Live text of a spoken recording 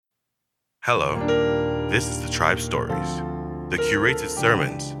Hello, this is the Tribe Stories, the curated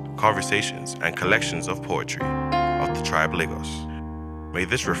sermons, conversations, and collections of poetry of the Tribe Lagos. May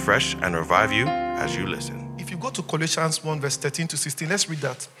this refresh and revive you as you listen. If you go to Colossians 1, verse 13 to 16, let's read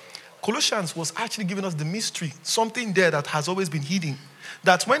that. Colossians was actually giving us the mystery, something there that has always been hidden.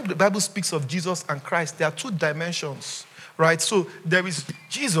 That when the Bible speaks of Jesus and Christ, there are two dimensions, right? So there is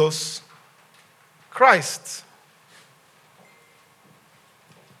Jesus, Christ,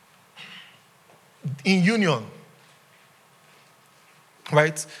 in union,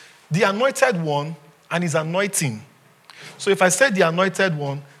 right? The anointed one and his anointing. So if I say the anointed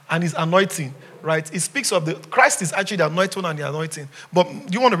one and his anointing, right, it speaks of the Christ is actually the anointed one and the anointing. But do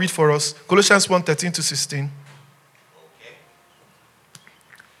you want to read for us Colossians 1, 13 to 16?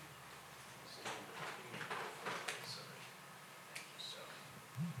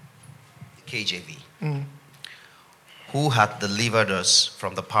 KJV. Who hath delivered us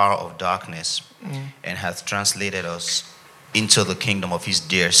from the power of darkness and hath translated us into the kingdom of his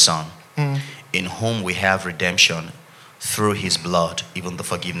dear Son, in whom we have redemption through his blood, even the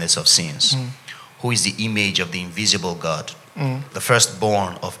forgiveness of sins, who is the image of the invisible God, the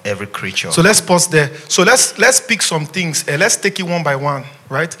firstborn of every creature. So let's pause there. So let's pick some things. Let's take it one by one,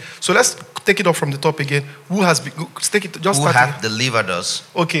 right? So let's take it up from the top again. Who has been, take it just who start hath here. delivered us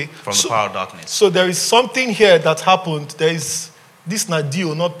Okay. from the power of darkness. So there is something here that happened. There is this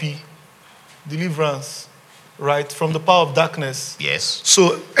Nadio, not P, deliverance, right, from the power of darkness. Yes.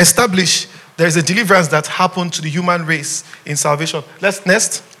 So establish there is a deliverance that happened to the human race in salvation. Let's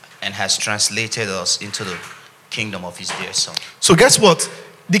next. And has translated us into the kingdom of his dear Son. So guess what?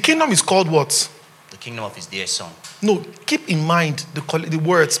 The kingdom is called what? The kingdom of his dear Son. No, keep in mind the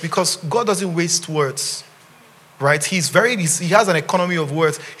words, because God doesn't waste words, right? He has an economy of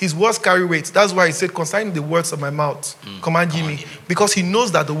words. His words carry weight. That's why he said, concerning the words of my mouth, command ye me, because he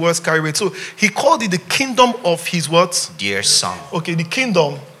knows that the words carry weight. So he called it the kingdom of his what? Dear Son. Okay, the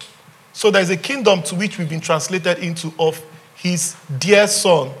kingdom. So there's a kingdom to which we've been translated into of his dear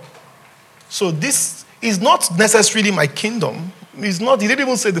Son. So this is not necessarily my kingdom. It's not. He didn't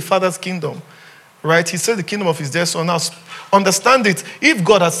even say the Father's kingdom. Right? He said the kingdom of his dear Son. Now, understand it. If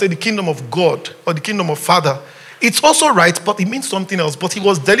God had said the kingdom of God or the kingdom of Father, it's also right, but it means something else. But he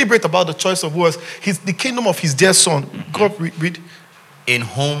was deliberate about the choice of words. The kingdom of his dear Son. God, read. In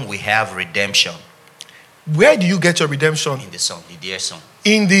whom we have redemption. Where do you get your redemption? In the Son, the dear Son.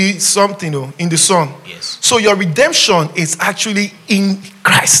 In the something, in the Son. Yes. So your redemption is actually in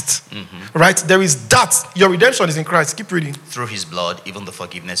Christ. Right? There is that. Your redemption is in Christ. Keep reading. Through his blood, even the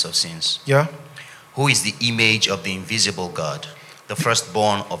forgiveness of sins. Yeah. Who is the image of the invisible God, the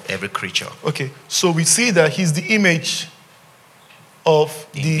firstborn of every creature. Okay, so we see that he's the image of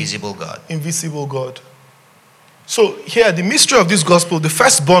The invisible God. invisible God. So here, the mystery of this gospel, the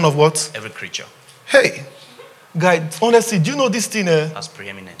firstborn of what? Every creature Hey, guy, honestly, do you know this thing? has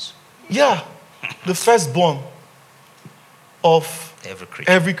preeminence. Yeah, the firstborn of Every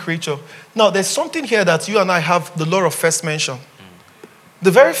creature. every creature. Now, there's something here that you and I have the law of first mention. The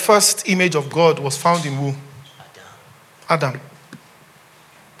very first image of God was found in who? Adam.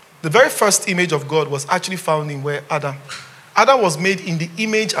 The very first image of God was actually found in where? Adam. Adam was made in the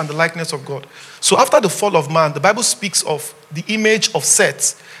image and the likeness of God. So after the fall of man, the Bible speaks of the image of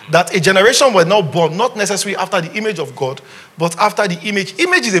Seth, that a generation were now born, not necessarily after the image of God, but after the image.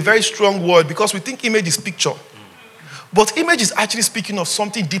 Image is a very strong word because we think image is picture. But image is actually speaking of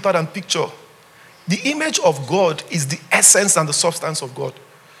something deeper than picture. The image of God is the essence and the substance of God,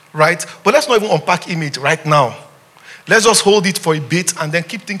 right? But let's not even unpack image right now. Let's just hold it for a bit and then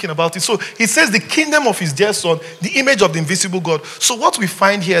keep thinking about it. So he says the kingdom of his dear Son, the image of the invisible God. So what we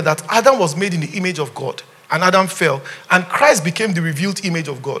find here, that Adam was made in the image of God and Adam fell and Christ became the revealed image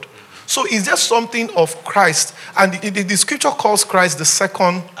of God. So is there something of Christ? And the scripture calls Christ the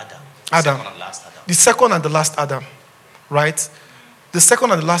second Adam. Second and last Adam. The second and the last Adam, right? The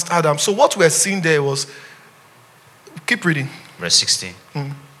second and the last Adam. So what we're seeing there was, keep reading. Verse 16.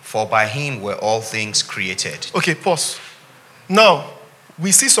 For by him were all things created. Okay, pause. Now,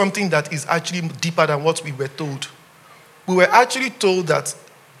 we see something that is actually deeper than what we were told. We were actually told that,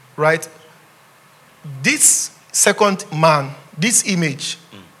 right, this second man, this image,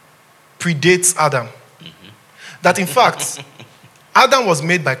 predates Adam. That in fact, Adam was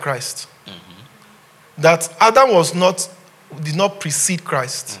made by Christ. That Adam did not precede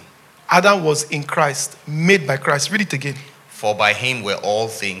Christ. Adam was in Christ, made by Christ. Read it again. For by him were all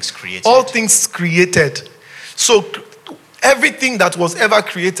things created. All things created. So everything that was ever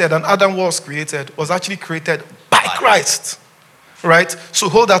created and Adam was created was actually created by Christ. Right? So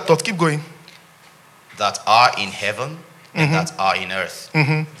hold that thought. Keep going. That are in heaven and that are in earth,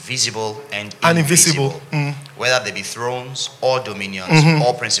 visible and invisible. invisible, whether they be thrones or dominions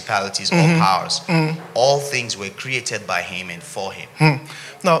or principalities or powers. All things were created by him and for him.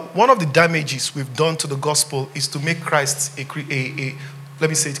 Now, one of the damages we've done to the gospel is to make Christ let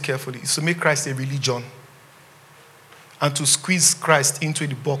me say it carefully, is to make Christ a religion and to squeeze Christ into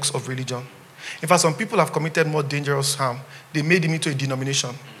the box of religion. In fact, some people have committed more dangerous harm. They made him into a denomination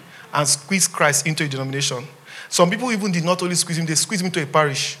and squeezed Christ into a denomination. Some people even did not only squeeze him, they squeezed him into a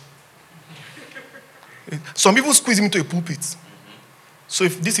parish. Some people squeeze him into a pulpit. So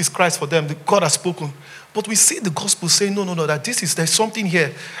if this is Christ for them, God has spoken. But we see the gospel saying, no, that there's something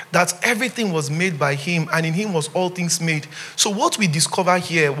here, that everything was made by him, and in him was all things made. So what we discover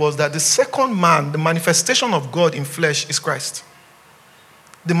here was that the second man, the manifestation of God in flesh, is Christ.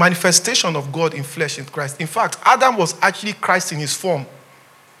 The manifestation of God in flesh is Christ. In fact, Adam was actually Christ in his form.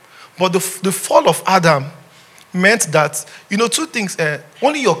 But the fall of Adam meant that, two things,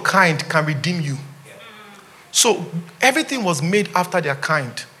 only your kind can redeem you. So everything was made after their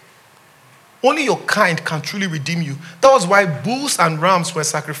kind. Only your kind can truly redeem you. That was why bulls and rams were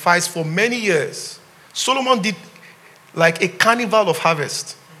sacrificed for many years. Solomon did like a carnival of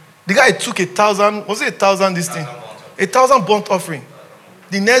harvest. The guy took 1,000 this thing? 1,000 burnt offering.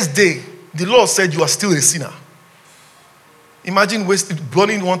 The next day, the Lord said, you are still a sinner. Imagine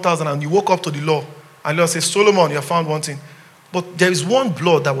burning 1,000 and you woke up to the law. And the Lord says, Solomon, you have found one thing. But there is one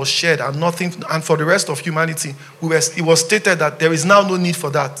blood that was shed and nothing, and for the rest of humanity, it was stated that there is now no need for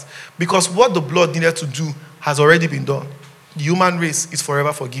that. Because what the blood needed to do has already been done. The human race is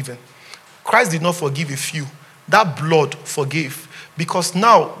forever forgiven. Christ did not forgive a few. That blood forgave. Because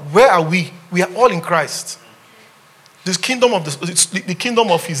now, where are we? We are all in Christ. The kingdom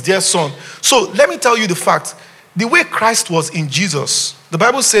of his dear son. So let me tell you the fact. The way Christ was in Jesus, the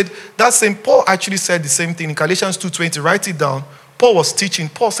Bible said, that same Paul actually said the same thing in Galatians 2:20. Write it down. Paul was teaching.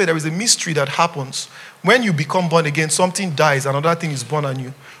 Paul said there is a mystery that happens. When you become born again, something dies, another thing is born on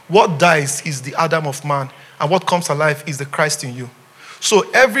you. What dies is the Adam of man, and what comes alive is the Christ in you. So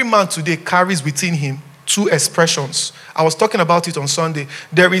every man today carries within him two expressions. I was talking about it on Sunday.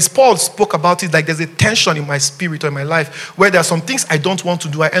 Paul spoke about it like there's a tension in my spirit or in my life where there are some things I don't want to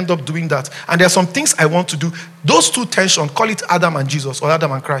do, I end up doing that. And there are some things I want to do. Those two tensions, call it Adam and Jesus or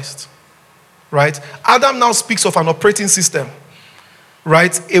Adam and Christ. Right? Adam now speaks of an operating system.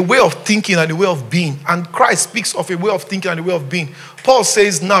 Right? A way of thinking and a way of being. And Christ speaks of a way of thinking and a way of being. Paul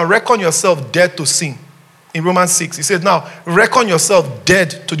says, now reckon yourself dead to sin. In Romans 6, he said, now reckon yourself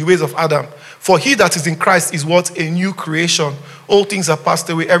dead to the ways of Adam. For he that is in Christ is what? A new creation. All things are passed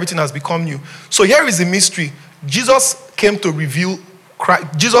away. Everything has become new. So here is the mystery. Jesus Christ came to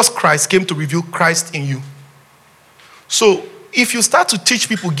reveal Christ in you. So if you start to teach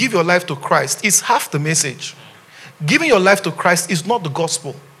people, give your life to Christ, it's half the message. Giving your life to Christ is not the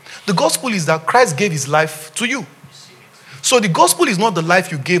gospel. The gospel is that Christ gave his life to you. So the gospel is not the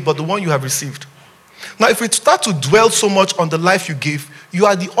life you gave, but the one you have received. Now, if we start to dwell so much on the life you gave, you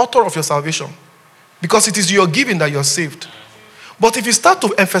are the author of your salvation. Because it is your giving that you're saved. But if you start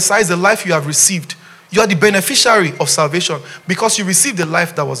to emphasize the life you have received, you are the beneficiary of salvation because you received the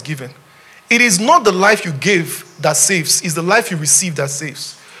life that was given. It is not the life you gave that saves, it's the life you received that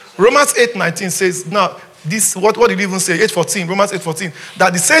saves. Romans 8:19 says, now, this what did it even say? 8:14, Romans 8:14,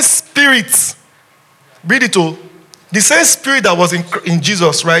 that the same spirit, read it all, the same spirit that was in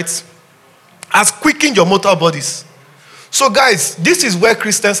Jesus, right, has quickened your mortal bodies. So guys, this is where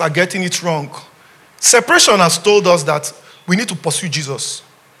Christians are getting it wrong. Separation has told us that we need to pursue Jesus.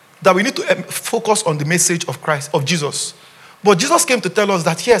 That we need to focus on the message of Christ, of Jesus. But Jesus came to tell us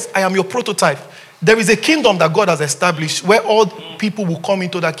that, yes, I am your prototype. There is a kingdom that God has established where all people will come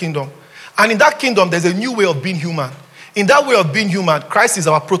into that kingdom. And in that kingdom, there's a new way of being human. In that way of being human, Christ is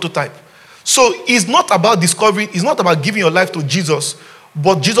our prototype. So it's not about discovery, it's not about giving your life to Jesus,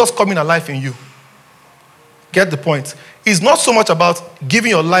 but Jesus coming alive in you. Get the point? It's not so much about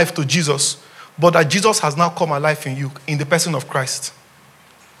giving your life to Jesus, but that Jesus has now come alive in you, in the person of Christ.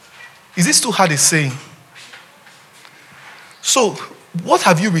 Is this too hard a saying? So, what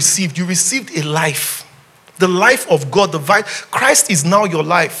have you received? You received a life. The life of God, Christ is now your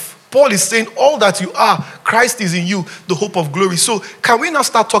life. Paul is saying all that you are, Christ is in you, the hope of glory. So, can we now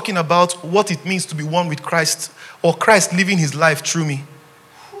start talking about what it means to be one with Christ, or Christ living his life through me?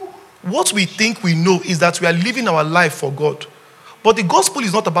 What we think we know is that we are living our life for God. But the gospel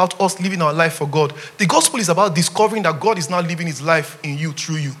is not about us living our life for God. The gospel is about discovering that God is now living his life in you,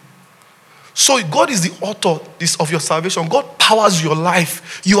 through you. So God is the author of your salvation. God powers your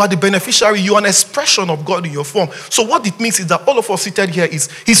life. You are the beneficiary. You are an expression of God in your form. So what it means is that all of us seated here is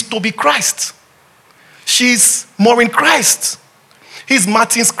to be Christ. She's Maureen Christ. He's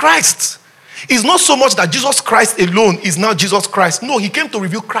Martin's Christ. It's not so much that Jesus Christ alone is now Jesus Christ. No, he came to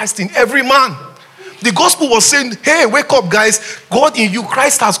reveal Christ in every man. The gospel was saying, hey, wake up, guys. God in you,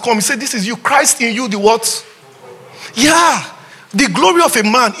 Christ has come. He said, this is you. Christ in you, the what? Yeah. The glory of a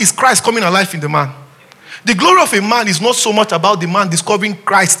man is Christ coming alive in the man. The glory of a man is not so much about the man discovering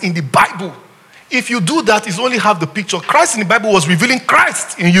Christ in the Bible. If you do that, it's only half the picture. Christ in the Bible was revealing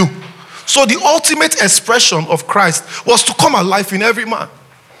Christ in you. So the ultimate expression of Christ was to come alive in every man.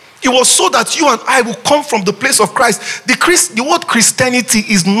 It was so that you and I will come from the place of Christ. The word Christianity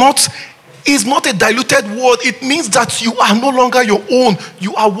is not a diluted word. It means that you are no longer your own.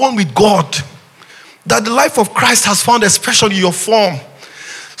 You are one with God. That the life of Christ has found expression in your form.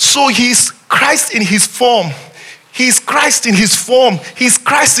 So he is Christ in his form. He is Christ in his form. He is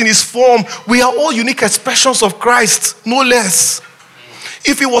Christ in his form. We are all unique expressions of Christ, no less.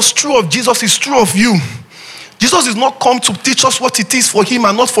 If it was true of Jesus, it's true of you. Jesus is not come to teach us what it is for him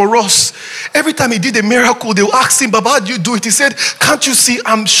and not for us. Every time he did a miracle, they will ask him, Baba, how do you do it? He said, can't you see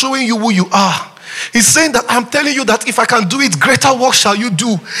I'm showing you who you are? He's saying that I'm telling you that if I can do it, greater work shall you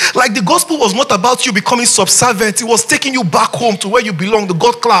do. Like the gospel was not about you becoming subservient. It was taking you back home to where you belong, the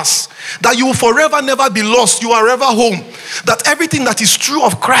God class. That you will forever never be lost. You are ever home. That everything that is true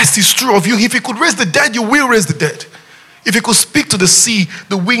of Christ is true of you. If he could raise the dead, you will raise the dead. If you could speak to the sea,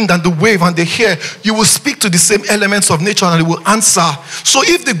 the wind and the wave and the air, you will speak to the same elements of nature and it will answer. So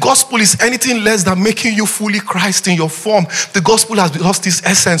if the gospel is anything less than making you fully Christ in your form, the gospel has lost its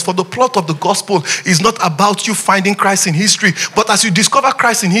essence. For the plot of the gospel is not about you finding Christ in history, but as you discover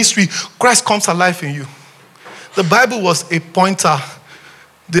Christ in history, Christ comes alive in you. The Bible was a pointer.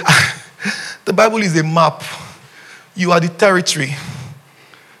 The Bible is a map. You are the territory.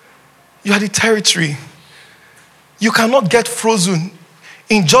 You are the territory. You cannot get frozen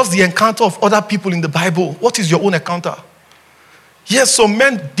in just the encounter of other people in the Bible. What is your own encounter? Yes, some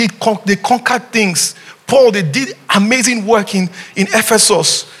men they conquered things. Paul, they did amazing work in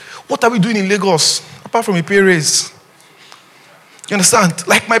Ephesus. What are we doing in Lagos? Apart from a pay raise. You understand?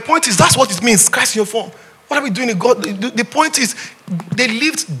 Like my point is, that's what it means. Christ in your form. What are we doing in God? The point is, they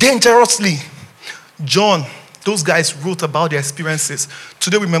lived dangerously. John, those guys wrote about their experiences.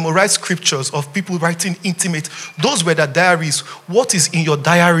 Today we memorize scriptures of people writing intimate. Those were their diaries. What is in your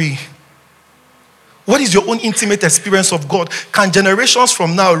diary? What is your own intimate experience of God? Can generations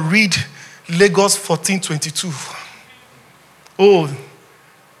from now read Lagos 1422? Oh,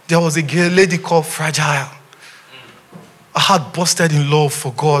 there was a lady called Fragile. Her heart busted in love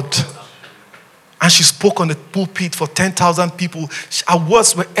for God. And she spoke on the pulpit for 10,000 people. Her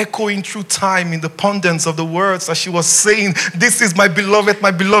words were echoing through time in the pondence of the words as she was saying, this is my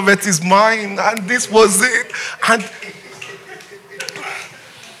beloved is mine. And this was it. And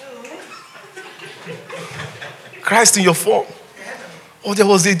Christ in your form. Oh, there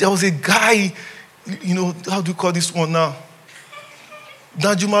was a guy, you know, how do you call this one now?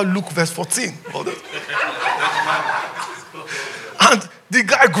 Danjuma Luke verse 14. And the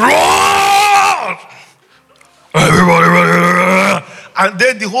guy groaned. Everybody. And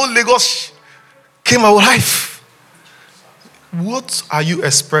then the whole Lagos came alive. What are you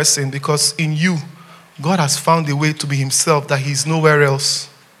expressing? Because in you, God has found a way to be himself that he is nowhere else.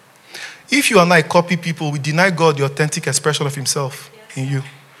 If you and I copy people, we deny God the authentic expression of himself in you.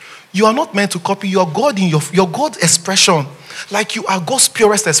 You are not meant to copy your God in your God's expression. Like you are God's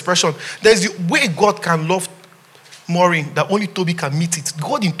purest expression. There's the way God can love Maureen that only Toby can meet it.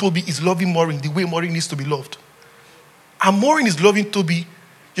 God in Toby is loving Maureen the way Maureen needs to be loved. And Maureen is loving Toby.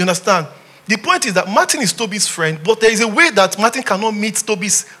 You understand? The point is that Martin is Toby's friend, but there is a way that Martin cannot meet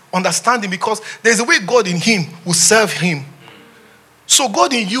Toby's understanding because there is a way God in him will serve him. So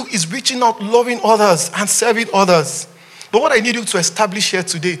God in you is reaching out, loving others and serving others. But what I need you to establish here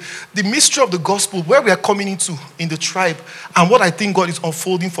today, the mystery of the gospel, where we are coming into in the tribe, and what I think God is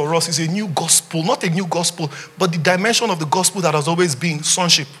unfolding for us is a new gospel, not a new gospel, but the dimension of the gospel that has always been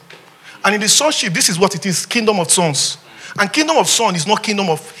sonship. And in the sonship, this is what it is, kingdom of sons. And kingdom of son is not kingdom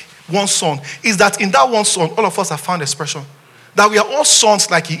of one son. It's that in that one son, all of us have found expression. That we are all sons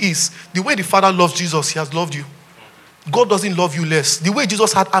like he is. The way the Father loves Jesus, he has loved you. God doesn't love you less. The way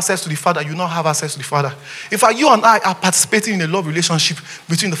Jesus had access to the Father, you now have access to the Father. In fact, you and I are participating in a love relationship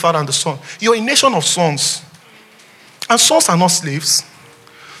between the Father and the Son. You're a nation of sons. And sons are not slaves.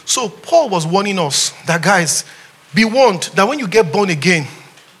 So Paul was warning us that, guys, be warned that when you get born again,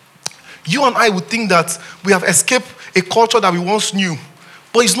 you and I would think that we have escaped a culture that we once knew.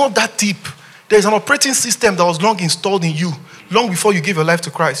 But it's not that deep. There is an operating system that was long installed in you, long before you gave your life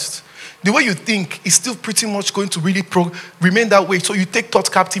to Christ. The way you think is still pretty much going to really remain that way. So you take thoughts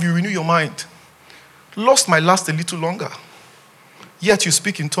captive, you renew your mind. Lust might last a little longer. Yet you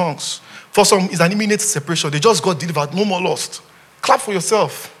speak in tongues. For some, it's an immediate separation. They just got delivered. No more lust. Clap for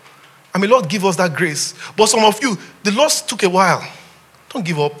yourself. And may Lord give us that grace. But some of you, the lust took a while. Don't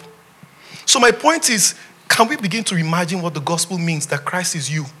give up. So my point is, can we begin to imagine what the gospel means? That Christ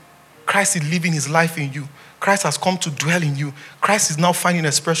is you. Christ is living his life in you. Christ has come to dwell in you. Christ is now finding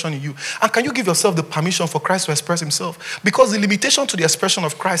expression in you. And can you give yourself the permission for Christ to express himself? Because the limitation to the expression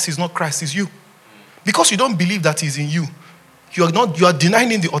of Christ is not Christ, it's you. Because you don't believe that he's in you. You are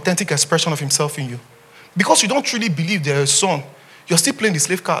denying the authentic expression of himself in you. Because you don't truly believe there is a son, you're still playing the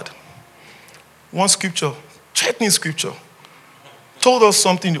slave card. One scripture, threatening scripture, told us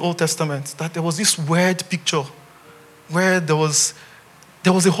something in the Old Testament, that there was this weird picture where there was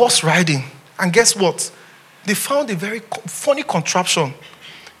a horse riding. And guess what? They found a very funny contraption.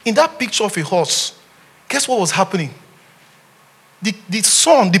 In that picture of a horse, guess what was happening? The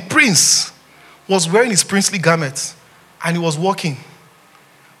son, the prince, was wearing his princely garments and he was walking.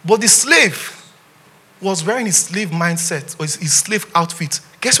 But the slave was wearing his slave mindset or his slave outfit.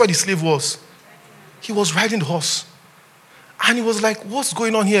 Guess what the slave was? He was riding the horse. And he was like, what's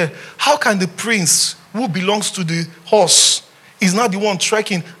going on here? How can the prince who belongs to the horse is now the one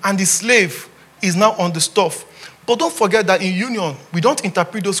trekking and the slave is now on the stuff? But don't forget that in union, we don't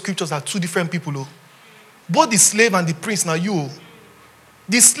interpret those scriptures as two different people. Oh. Both the slave and the prince now you.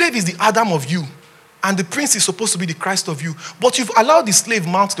 The slave is the Adam of you. And the prince is supposed to be the Christ of you. But you've allowed the slave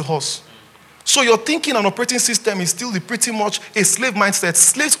mount the horse. So your thinking and operating system is still pretty much a slave mindset.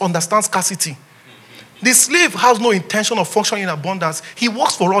 Slaves understand scarcity. The slave has no intention of functioning in abundance. He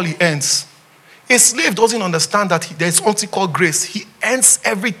works for all he earns. A slave doesn't understand that there's something called grace. He earns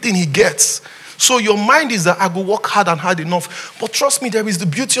everything he gets. So your mind is that I go work hard and hard enough. But trust me, there is the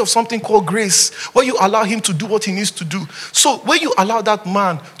beauty of something called grace, where you allow him to do what he needs to do. So when you allow that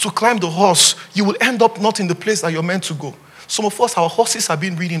man to climb the horse, you will end up not in the place that you're meant to go. Some of us, our horses are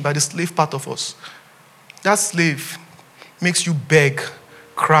being ridden by the slave part of us. That slave makes you beg,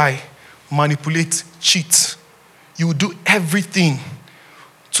 cry, manipulate, cheat. You will do everything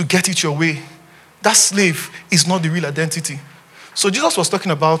to get it your way. That slave is not the real identity. So Jesus was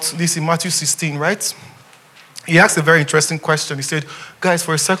talking about this in Matthew 16, right? He asked a very interesting question. He said, guys,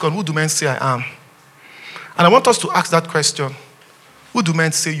 for a second, who do men say I am? And I want us to ask that question. Who do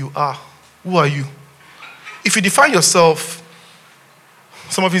men say you are? Who are you? If you define yourself,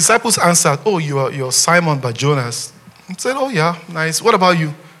 some of his disciples answered, oh, you're Simon Bar-Jonas. He said, oh yeah, nice. What about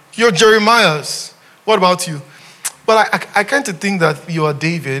you? You're Jeremiah's. What about you? Well, I kind of think that you are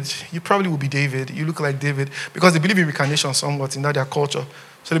David. You probably will be David. You look like David. Because they believe in reincarnation somewhat in their culture.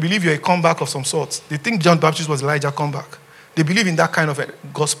 So they believe you're a comeback of some sort. They think John the Baptist was Elijah comeback. They believe in that kind of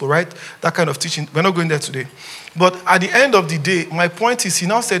gospel, right? That kind of teaching. We're not going there today. But at the end of the day, my point is, he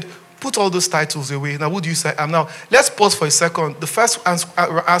now said, put all those titles away. Now, who do you say I am now? Let's pause for a second. The first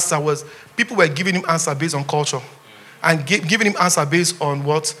answer was, people were giving him answer based on culture. And giving him answer based on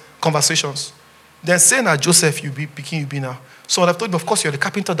what? Conversations. Then saying that Joseph, you be now. So I've told him, of course, you're the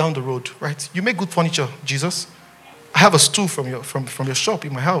carpenter down the road, right? You make good furniture, Jesus. I have a stool from your shop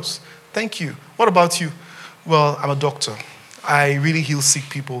in my house. Thank you. What about you? Well, I'm a doctor. I really heal sick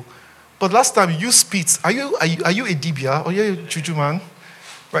people. But last time you used spit. Are you a dibia or are you a juju man?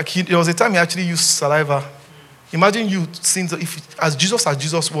 Right? There was a time he actually used saliva. Imagine you seeing as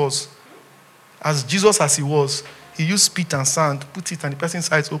Jesus was, as Jesus as he was, he used spit and sand, put it, and the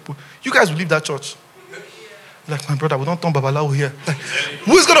person's eyes open. You guys will leave that church. Like, my brother, we don't turn Babalawo here. Like,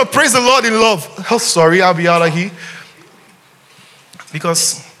 who's going to praise the Lord in love? Oh, sorry, I'll be out of here.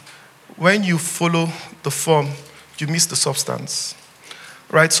 Because when you follow the form, you miss the substance.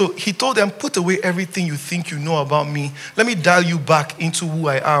 Right? So he told them, put away everything you think you know about me. Let me dial you back into who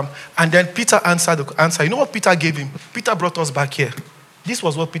I am. And then Peter answered the answer. You know what Peter gave him? Peter brought us back here. This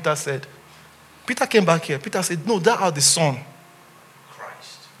was what Peter said. Peter came back here. Peter said, no, thou art the Son.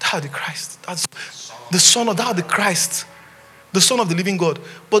 Christ. Thou art the Christ. That's the Son of thou art the Christ. The Son of the living God.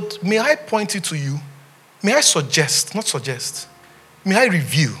 But may I point it to you? May I suggest, not suggest, may I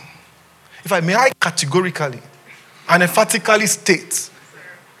reveal, may I categorically and emphatically state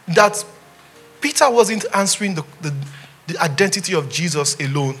that Peter wasn't answering the identity of Jesus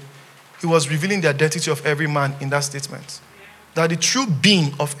alone. He was revealing the identity of every man in that statement. That the true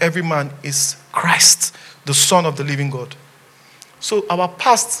being of every man is Christ, the Son of the living God. So our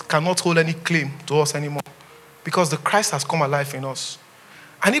past cannot hold any claim to us anymore because the Christ has come alive in us.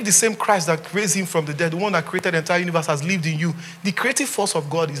 And if the same Christ that raised him from the dead, the one that created the entire universe, has lived in you, the creative force of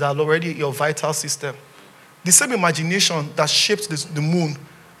God is already your vital system. The same imagination that shaped the moon.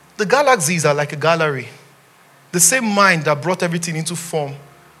 The galaxies are like a gallery. The same mind that brought everything into form.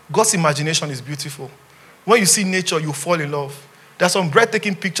 God's imagination is beautiful. When you see nature, you fall in love. There's some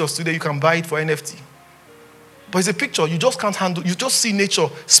breathtaking pictures today. You can buy it for NFT. But it's a picture you just can't handle. You just see nature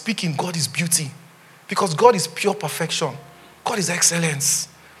speaking. God is beauty. Because God is pure perfection. God is excellence.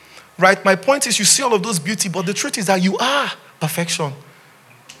 Right? My point is you see all of those beauty, but the truth is that you are perfection.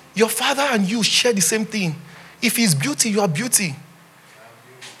 Your Father and you share the same thing. If He's beauty, you are beauty.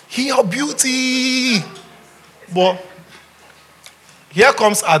 He are beauty. But here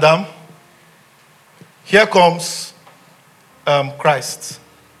comes Adam. Here comes Christ.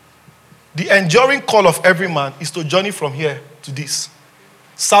 The enduring call of every man is to journey from here to this.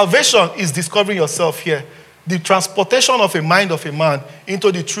 Salvation is discovering yourself here. The transportation of a mind of a man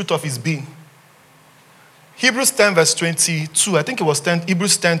into the truth of his being. Hebrews 10 verse 22. I think it was 10.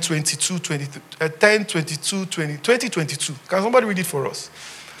 Hebrews 10, 22, 10, 22, 20, 22. Can somebody read it for us?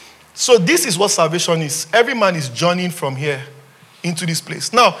 So this is what salvation is. Every man is journeying from here into this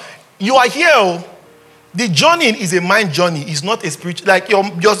place. Now, you are here. The journeying is a mind journey. It's not a spiritual. Like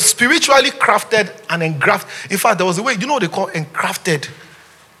you're spiritually crafted and engrafted. In fact, there was a way, you know what they call engrafted?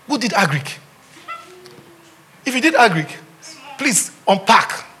 Who did agric? If you did agric, please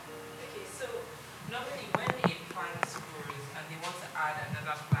unpack. Okay, so normally when a plant grows and they want to add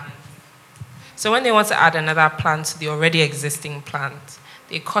another plant. So when they want to add another plant to the already existing plant,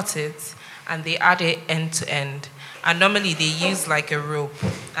 they cut it and they add it end to end. And normally they use like a rope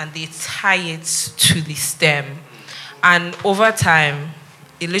and they tie it to the stem. And over time,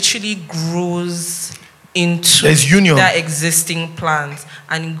 it literally grows into that existing plant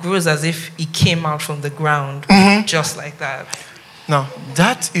and it grows as if it came out from the ground, just like that. Now,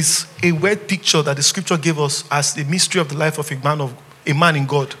 that is a weird picture that the scripture gave us as the mystery of the life of a man in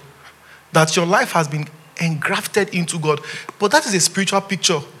God. That your life has been engrafted into God. But that is a spiritual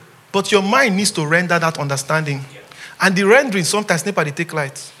picture. But your mind needs to render that understanding. And the rendering, sometimes NEPA, they take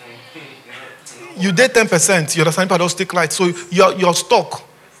light. You did 10%, you understand, NEPA does take light. So you're stuck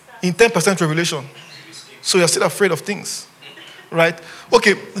in 10% revelation. So you're still afraid of things. Right?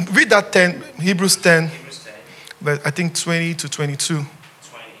 Okay, read that 10, Hebrews 10, but I think 20 to 22.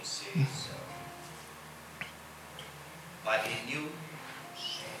 26.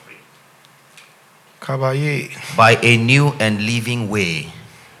 By a new and living way,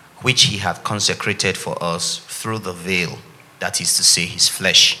 which He hath consecrated for us through the veil, that is to say, His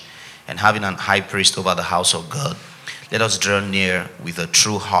flesh, and having an high priest over the house of God, let us draw near with a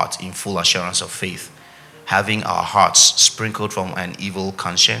true heart in full assurance of faith, having our hearts sprinkled from an evil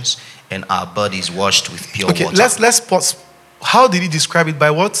conscience and our bodies washed with pure water. Okay, let's pause. How did He describe it?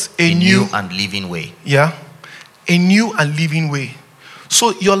 By what? A new and living way. Yeah. A new and living way.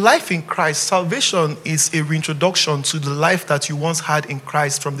 So your life in Christ, salvation is a reintroduction to the life that you once had in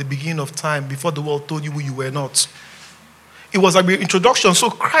Christ from the beginning of time, before the world told you who you were not. It was a reintroduction. So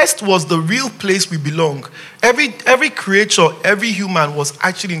Christ was the real place we belong. Every creature, every human was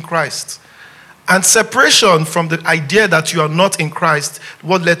actually in Christ. And separation from the idea that you are not in Christ,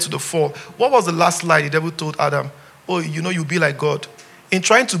 what led to the fall? What was the last lie the devil told Adam? Oh, you'll be like God. In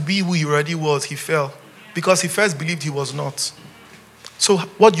trying to be who he already was, he fell. Because he first believed he was not. So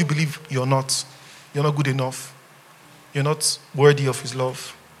what do you believe you're not? You're not good enough. You're not worthy of His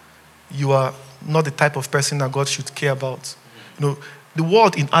love. You are not the type of person that God should care about. The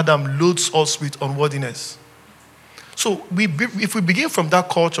world in Adam loads us with unworthiness. So if we begin from that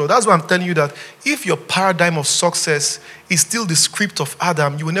culture, that's why I'm telling you that if your paradigm of success is still the script of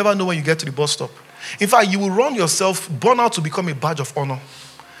Adam, you will never know when you get to the bus stop. In fact, you will run yourself, burn out to become a badge of honor.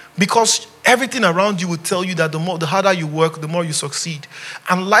 Because everything around you will tell you that the harder you work, the more you succeed.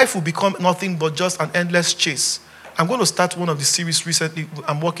 And life will become nothing but just an endless chase. I'm going to start one of the series recently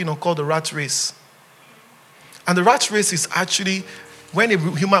I'm working on called The Rat Race. And the rat race is actually when a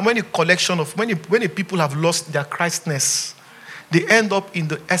people have lost their Christness, they end up in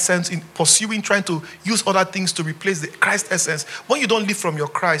the essence, in pursuing, trying to use other things to replace the Christ essence. When you don't live from your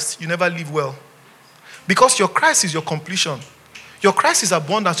Christ, you never live well. Because your Christ is your completion. Your Christ is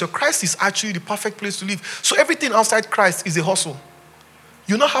abundance. Your Christ is actually the perfect place to live. So everything outside Christ is a hustle.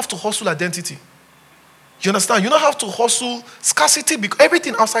 You don't have to hustle identity. You understand? You don't have to hustle scarcity because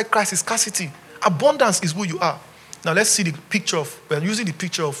everything outside Christ is scarcity. Abundance is who you are. Now let's see we're using the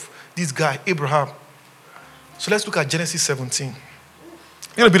picture of this guy, Abraham. So let's look at Genesis 17.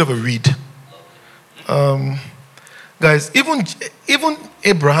 A bit of a read. Guys, even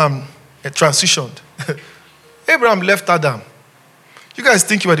Abraham transitioned. Abraham left Adam. You guys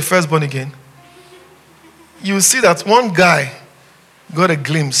think you were the firstborn again? You will see that one guy got a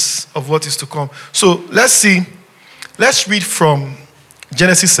glimpse of what is to come. So let's read from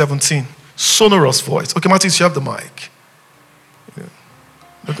Genesis 17. Sonorous voice. Okay, Martin, you have the mic. Yeah.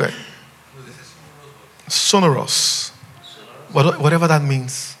 Okay. Sonorous. Whatever that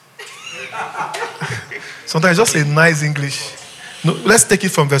means. Sometimes just a nice English. No, let's take it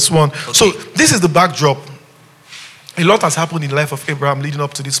from verse 1. Okay. So this is the backdrop. A lot has happened in the life of Abraham leading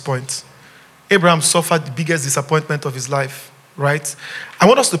up to this point. Abraham suffered the biggest disappointment of his life, right? I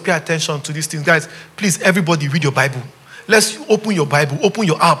want us to pay attention to these things. Guys, please, everybody read your Bible. Let's open your Bible, open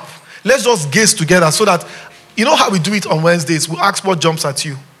your app. Let's just gaze together so that, you know how we do it on Wednesdays? We ask what jumps at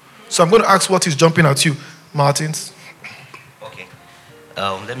you. So I'm going to ask what is jumping at you. Martins? Okay.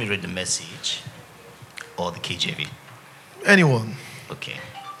 Let me read the Message or the KJV. Anyone. Okay.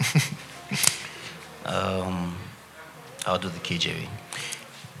 I'll do the KJV.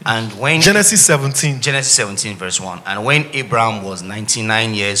 And when Genesis 17 verse 1. And when Abraham was 90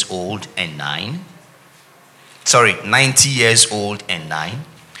 years old and 9,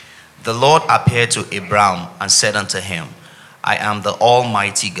 the Lord appeared to Abraham and said unto him, I am the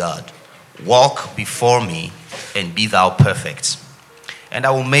Almighty God. Walk before me and be thou perfect. And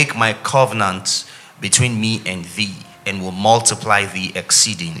I will make my covenant between me and thee, and will multiply thee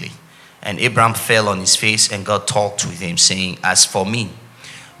exceedingly. And Abraham fell on his face, and God talked with him, saying, As for me,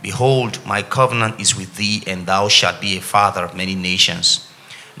 behold, my covenant is with thee, and thou shalt be a father of many nations.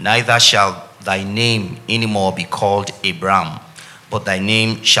 Neither shall thy name any more be called Abram, but thy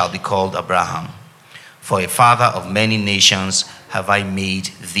name shall be called Abraham. For a father of many nations have I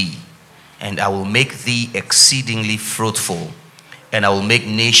made thee, and I will make thee exceedingly fruitful, and I will make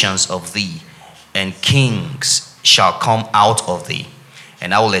nations of thee, and kings shall come out of thee.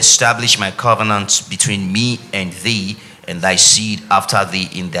 And I will establish my covenant between me and thee and thy seed after thee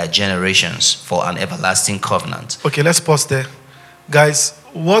in their generations for an everlasting covenant. Okay, let's pause there. Guys,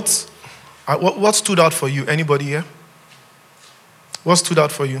 what stood out for you? Anybody here? What stood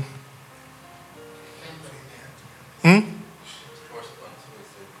out for you?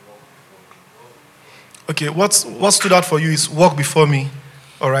 Okay, what stood out for you is walk before me.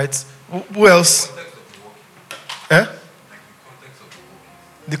 All right. Who else?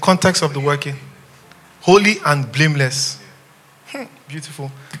 The context of the working. Holy and blameless.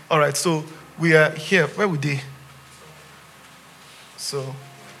 Beautiful. All right, so we are here. Where were they? So,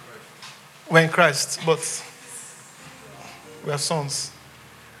 we're in Christ, but we are sons.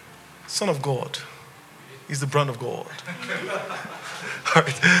 Son of God is the brand of God. All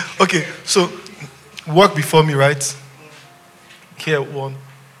right. Okay, so walk before me, right? Here, one.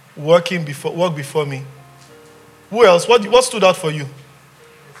 Walk before me. Who else? What stood out for you?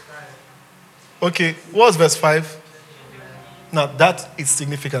 Okay, what's verse 5? Now that is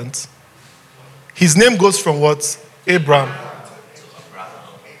significant. His name goes from what? Abraham.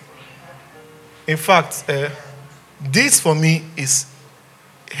 In fact, this for me is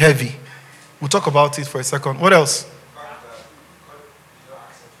heavy. We'll talk about it for a second. What else?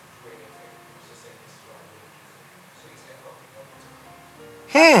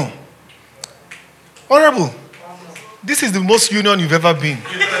 Honorable, this is the most union you've ever been.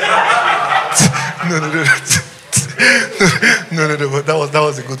 No. That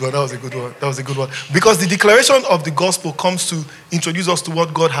was a good one. Because the declaration of the gospel comes to introduce us to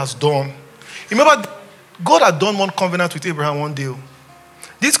what God has done. Remember, God had done one covenant with Abraham one day.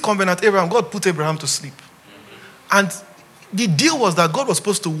 This covenant, God put Abraham to sleep. And the deal was that God was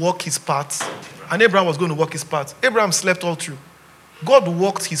supposed to walk his part, and Abraham was going to walk his part. Abraham slept all through. God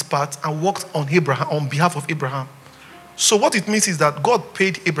walked his part and walked on behalf of Abraham. So what it means is that God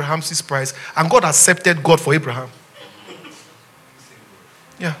paid Abraham's price, and God accepted God for Abraham.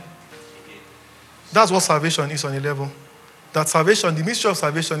 Yeah. That's what salvation is on a level. That salvation, the mystery of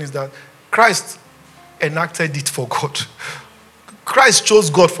salvation is that Christ enacted it for God. Christ chose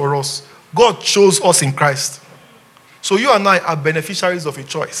God for us. God chose us in Christ. So you and I are beneficiaries of a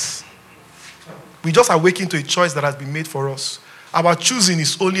choice. We just awaken to a choice that has been made for us. Our choosing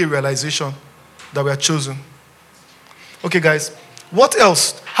is only a realization that we are chosen. Okay, guys, what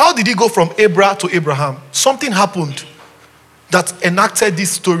else? How did he go from Abra to Abraham? Something happened that enacted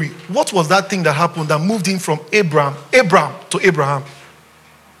this story. What was that thing that happened that moved him from Abram to Abraham?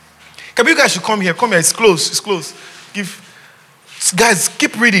 You guys should come here. Come here. It's close. Guys,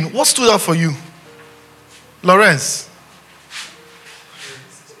 keep reading. What stood out for you? Lawrence.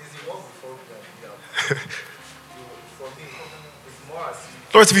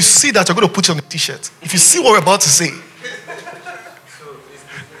 Lawrence, if you see that, you're going to put it on the t-shirt. If you see what we're about to say. So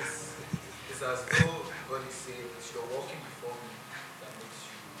it's as though God is saying, it's your walking before me that makes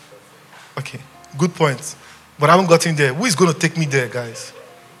you perfect. Okay, good point. But I haven't gotten there. Who is going to take me there, guys?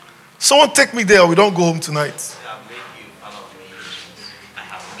 Someone take me there or we don't go home tonight.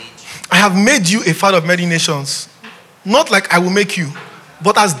 I have made you a father of many nations. Not like I will make you.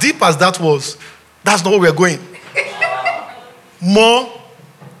 But as deep as that was, That's not where we're going. More.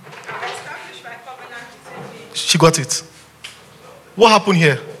 She got it. What happened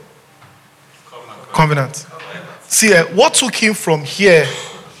here? Covenant. See, what took him from here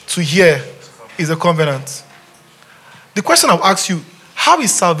to here is a covenant. The question I'll ask you, how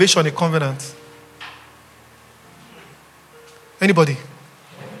is salvation a covenant? Anybody?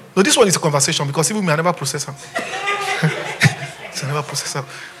 No, this one is a conversation because even me, I never process them. I never process them.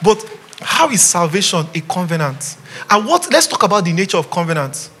 But how is salvation a covenant? And let's talk about the nature of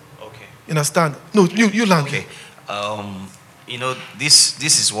covenants. Okay. You understand? No, you learn. Okay.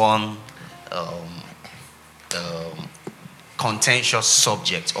 This is one contentious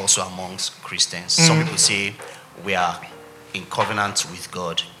subject also amongst Christians. Some people say we are in covenant with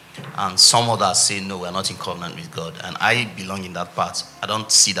God, and some others say no, we are not in covenant with God. And I belong in that part. I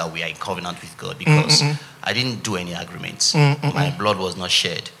don't see that we are in covenant with God because I didn't do any agreements. My blood was not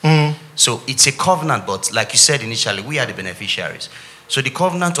shed. So it's a covenant, but like you said initially, we are the beneficiaries. So the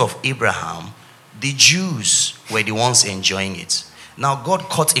covenant of Abraham, the Jews were the ones enjoying it. Now God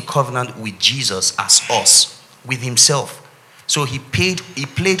cut a covenant with Jesus as us, with himself. So he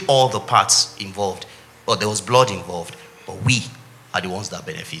played all the parts involved, but there was blood involved. But we are the ones that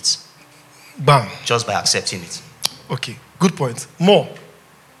benefit. Bam. Just by accepting it. Okay, good point. More.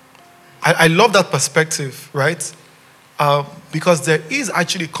 I love that perspective, right? Because there is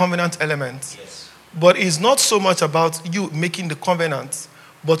actually a covenant element. Yes. But it's not so much about you making the covenant,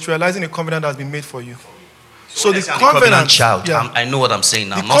 but realizing a covenant has been made for you. So the covenant child. Yeah, I know what I'm saying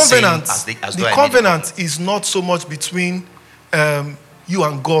now. the I'm not saying covenant, as the though I covenant is not so much between you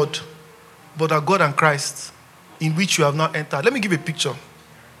and God, but a God and Christ, in which you have not entered. Let me give you a picture.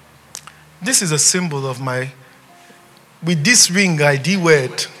 This is a symbol of with this ring, ID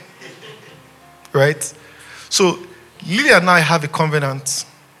word, right? So Lily and I have a covenant.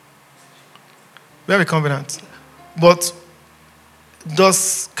 We have a covenant. But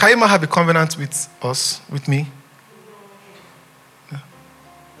does Kaima have a covenant with us, with me? Yeah.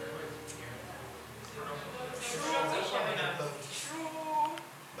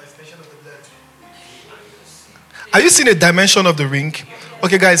 Are you seeing a dimension of the ring?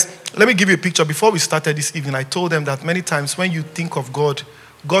 Okay, guys, let me give you a picture. Before we started this evening, I told them that many times when you think of God,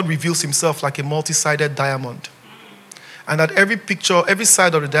 God reveals himself like a multi-sided diamond. And that every picture, every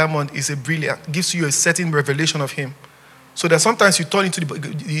side of the diamond is a brilliant, gives you a certain revelation of him. So that sometimes you turn into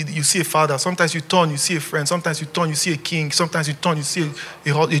you see a father, sometimes you turn, you see a friend, sometimes you turn, you see a king, sometimes you turn, you see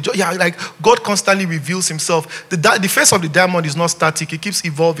like God constantly reveals himself. The face of the diamond is not static, it keeps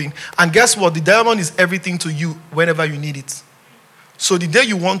evolving. And guess what? The diamond is everything to you whenever you need it. So the day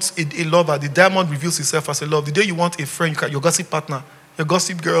you want a lover, the diamond reveals itself as a love. The day you want a friend, your gossip partner, your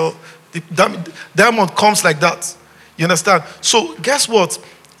gossip girl, the diamond comes like that. You understand? So guess what?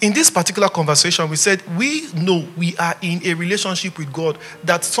 In this particular conversation, we said we know we are in a relationship with God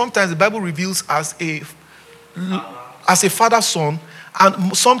that sometimes the Bible reveals as a father-son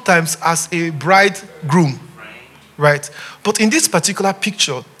and sometimes as a bridegroom, right? But in this particular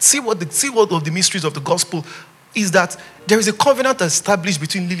picture, see what of the mysteries of the gospel is that there is a covenant established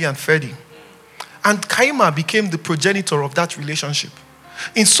between Lily and Ferdy. And Kaima became the progenitor of that relationship.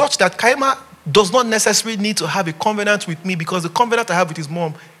 In such that Kaima does not necessarily need to have a covenant with me because the covenant I have with his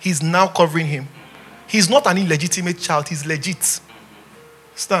mom, he's now covering him. He's not an illegitimate child, he's legit.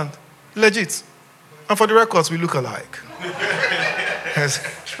 Stand. Legit. And for the records, we look alike.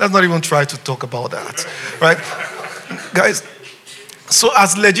 Let's not even try to talk about that. Right? Guys, so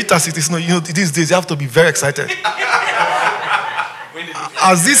as legit as it is, these days you have to be very excited.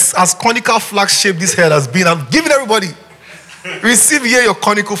 As conical flax shaped this head has been, I'm giving everybody. Receive here your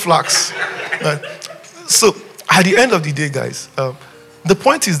conical flax. Right. So, at the end of the day, guys, the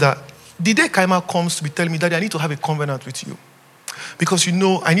point is that the day Kaima comes to be telling me, Daddy, I need to have a covenant with you. Because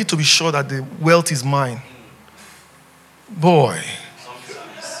I need to be sure that the wealth is mine. Boy,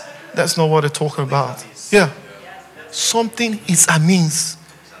 that's not what they're talking about. Yeah. Something is a means.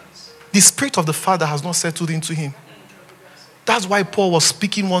 The spirit of the Father has not settled into him. That's why Paul was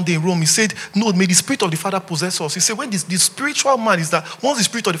speaking one day in Rome. He said, no, may the spirit of the Father possess us. He said, when the spiritual man is that, once the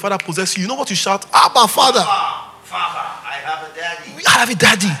spirit of the Father possesses you, you know what you shout? Abba, Father. Father, I have a daddy. I have a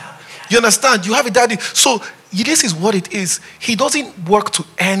daddy. You understand? You have a daddy. So this is what it is. He doesn't work to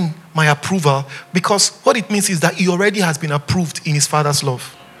earn my approval because what it means is that he already has been approved in his Father's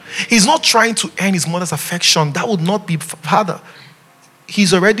love. He's not trying to earn his mother's affection. That would not be Father.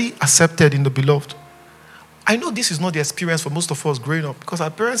 He's already accepted in the beloved. I know this is not the experience for most of us growing up because our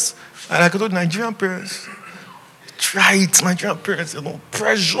parents, like I told Nigerian parents, Nigerian parents,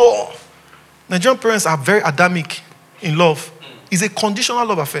 pressure. Nigerian parents are very Adamic in love. It's a conditional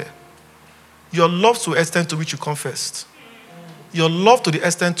love affair. Your love to the extent to which you confessed. Your love to the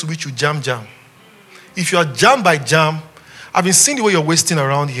extent to which you jam. If you are jam by jam, I've been seeing the way you're wasting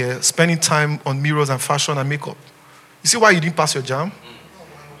around here, spending time on mirrors and fashion and makeup. You see why you didn't pass your jam?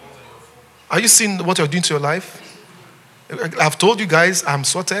 Are you seeing what you're doing to your life? I've told you guys, I'm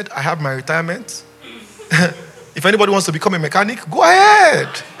sorted. I have my retirement. If anybody wants to become a mechanic, go ahead.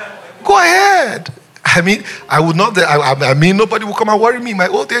 Go ahead. I mean, nobody will come and worry me. In my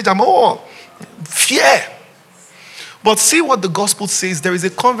old age, I'm all fear. But see what the gospel says. There is a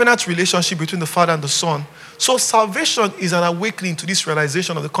covenant relationship between the Father and the Son. So salvation is an awakening to this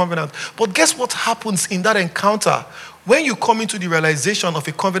realization of the covenant. But guess what happens in that encounter? When you come into the realization of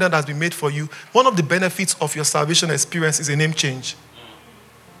a covenant that has been made for you, one of the benefits of your salvation experience is a name change.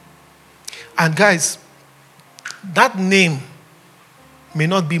 And guys, that name may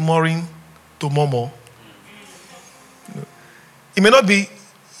not be Maureen to Momo. It may not be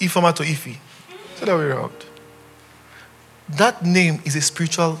Ifeoma to Ife. So that way around. That name is a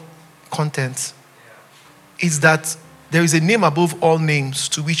spiritual content. It's that there is a name above all names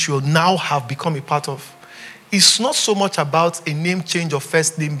to which you now have become a part of. It's not so much about a name change of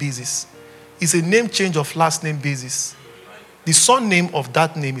first name basis. It's a name change of last name basis. The son name of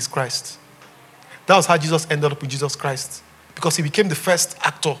that name is Christ. That was how Jesus ended up with Jesus Christ. Because he became the first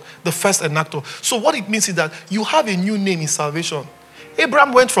actor, the first enactor. So what it means is that you have a new name in salvation.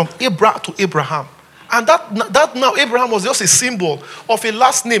 Abraham went from Abra to Abraham. And that now Abraham was just a symbol of a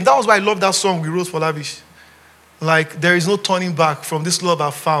last name. That was why I love that song we wrote for Lavish. Like, there is no turning back from this love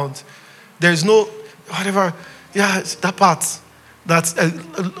I've found. There is no, whatever, that part.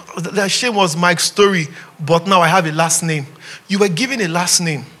 That shame was my story, but now I have a last name. You were given a last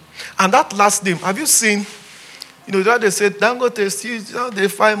name. And that last name, have you seen, that they said, Dangote, they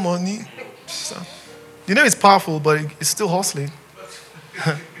find money. So, the name is powerful, but it's still hustling.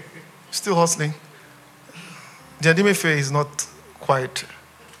 Still hustling. The Adimefe is not quite,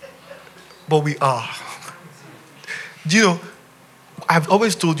 but we are. I've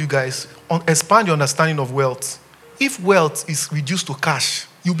always told you guys, expand your understanding of wealth. If wealth is reduced to cash,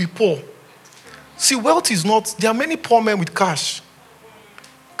 you'll be poor. See, wealth is not, there are many poor men with cash.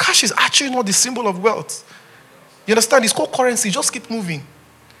 Cash is actually not the symbol of wealth. You understand? It's called currency. Just keep moving.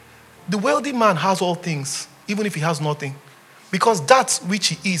 The wealthy man has all things, even if he has nothing. Because that which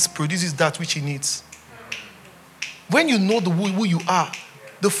he is produces that which he needs. When you know who you are,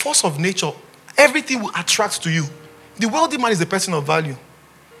 the force of nature, everything will attract to you. The wealthy man is a person of value.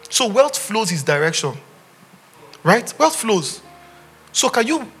 So wealth flows his direction. Right? Wealth flows. So can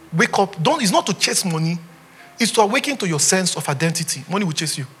you wake up? It's not to chase money. It's to awaken to your sense of identity. Money will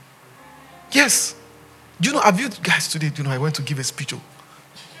chase you. Yes. Have you guys today, I went to give a speech.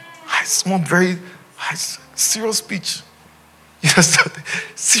 It's one very serious speech. Yes,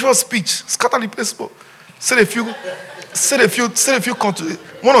 serious speech. Scatter the place. Said a few,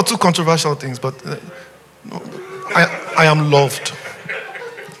 one or two controversial things, but no, I am loved.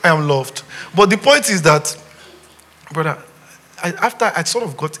 I am loved. But the point is that, brother, after I sort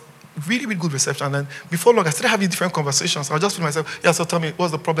of got really, really good reception, and then before long, I started having different conversations. I just feel myself, so tell me,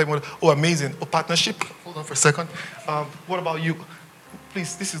 what's the problem? Oh, amazing. Oh, partnership. Hold on for a second. What about you?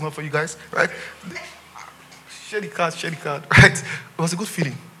 Please, this is not for you guys, right? Share the card, right? It was a good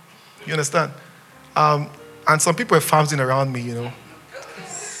feeling. You understand? And some people were farming around me,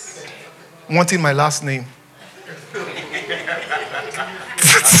 wanting my last name.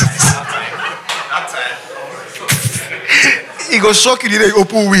 He goes shock you, they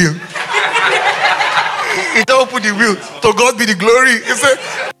open wheel. He don't open the wheel. To God be the glory. He said,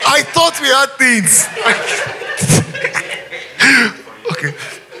 I thought we had things. Okay.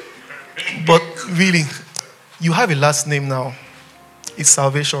 But really, you have a last name now. It's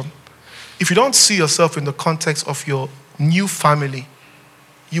salvation. If you don't see yourself in the context of your new family,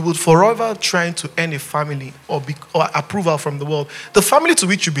 you would forever trying to earn a family or approval from the world. The family to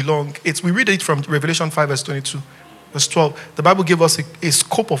which you belong, we read it from Revelation 5 verse 22. Verse 12, the Bible gave us a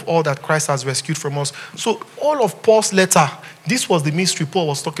scope of all that Christ has rescued from us. So all of Paul's letter, this was the mystery Paul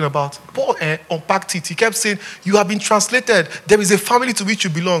was talking about. Paul unpacked it. He kept saying, you have been translated. There is a family to which you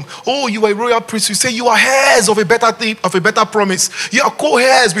belong. Oh, you are a royal priest. You say you are heirs of a better thing, of a better promise. You are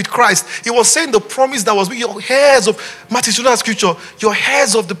co-heirs with Christ. He was saying the promise that was with your heirs of Matthew scripture. You're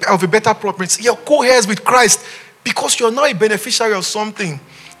heirs of a better promise. You're co-heirs with Christ because you're now a beneficiary of something.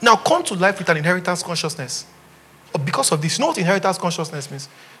 Now come to life with an inheritance consciousness. Because of this, you know what inheritance consciousness means?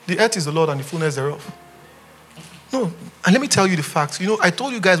 The earth is the Lord and the fullness thereof. No, and let me tell you the facts. I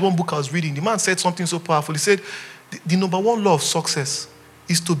told you guys one book I was reading. The man said something so powerful. He said, the number one law of success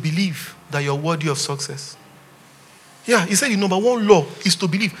is to believe that you're worthy of success. Yeah, he said the number one law is to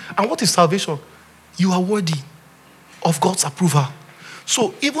believe. And what is salvation? You are worthy of God's approval.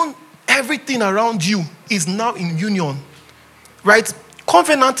 So even everything around you is now in union, right?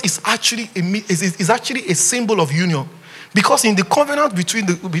 Covenant is actually a symbol of union, because in the covenant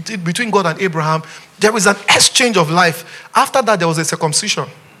between God and Abraham, there is an exchange of life. After that, there was a circumcision.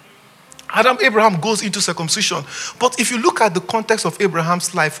 Abraham goes into circumcision. But if you look at the context of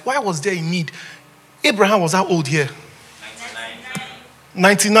Abraham's life, why was there a need? Abraham was how old here?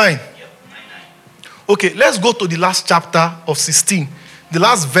 99. Okay, let's go to the last chapter of 16. The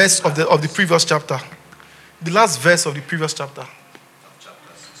last verse of the previous chapter. The last verse of the previous chapter.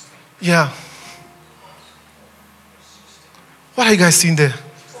 Yeah. What are you guys seeing there?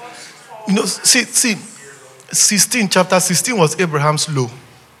 You know, see, 16, chapter 16 was Abraham's law.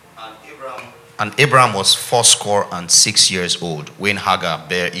 And Abraham was 86 years old when Hagar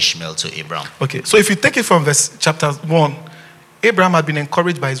bare Ishmael to Abraham. Okay, so if you take it from verse chapter 1, Abraham had been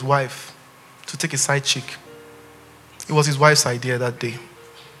encouraged by his wife to take a side chick. It was his wife's idea that day.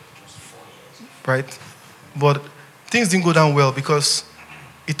 Right? But things didn't go down well, because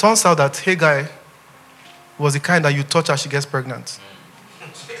it turns out that Hagar was the kind that you touch her, she gets pregnant.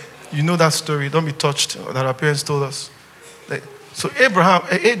 You know that story. Don't be touched, that our parents told us. So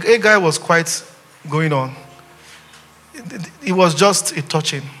Hagar was quite going on. It was just a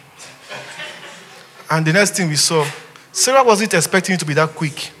touching. And the next thing we saw, Sarah wasn't expecting it to be that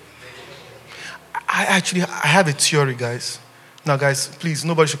quick. I have a theory, guys. Now, guys, please,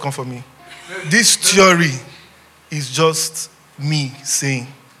 nobody should come for me. This theory is just me saying,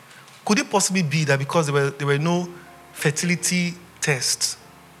 could it possibly be that because there were no fertility tests,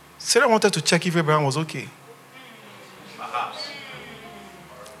 Sarah wanted to check if Abraham was okay?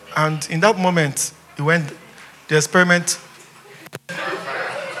 And in that moment, it went, the experiment.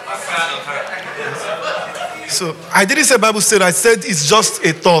 So I didn't say Bible said, I said it's just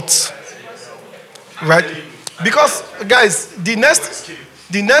a thought. Right? Because, guys, the next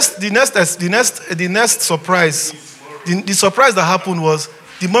surprise, the surprise that happened was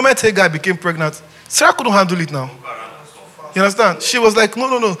the moment Hagar became pregnant, Sarah couldn't handle it now. You understand? She was like,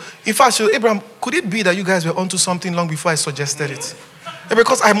 no. In fact, Abraham, could it be that you guys were onto something long before I suggested it? And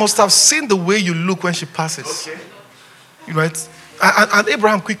because I must have seen the way you look when she passes. Okay. Right? And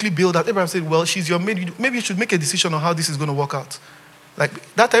Abraham quickly bailed out. Abraham said, well, she's your maid. Maybe you should make a decision on how this is going to work out.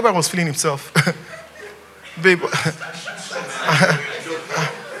 Like, that Abraham was feeling himself. Babe,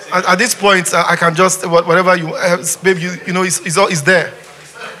 at this point, I can just, whatever you, babe, you know, it's there.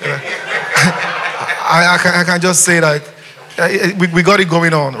 Yeah. I can just say that we got it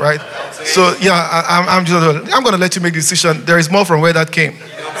going on, right? So, yeah, I'm going to let you make the decision. There is more from where that came.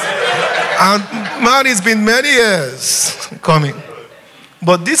 And, man, it's been many years coming.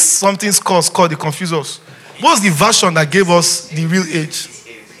 But this something's called the confusers. What's the version that gave us the real age?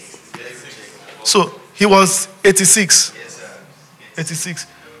 So, he was 86. 86.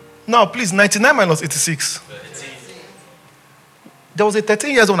 Now, please, 99 minus 86. There was a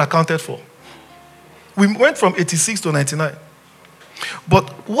 13 years unaccounted for. We went from 86 to 99. But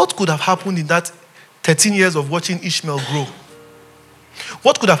what could have happened in that 13 years of watching Ishmael grow?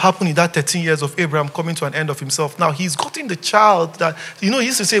 What could have happened in that 13 years of Abraham coming to an end of himself? Now, he's gotten the child that, he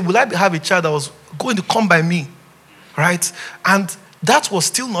used to say, will I have a child that was going to come by me? Right? And that was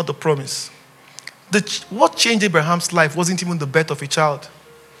still not the promise. What changed Abraham's life wasn't even the birth of a child.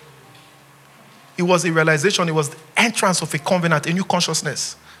 It was a realization, it was the entrance of a covenant, a new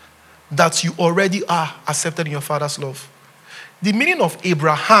consciousness that you already are accepted in your Father's love. The meaning of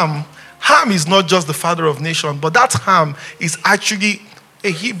Abraham, Ham is not just the father of nation, but that Ham is actually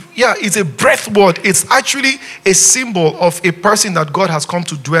it's a breath word. It's actually a symbol of a person that God has come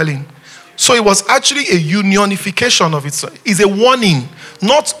to dwell in. So it was actually a unionification of it. It's a warning,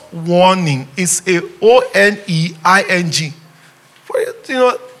 not warning. It's a O-N-E-I-N-G. You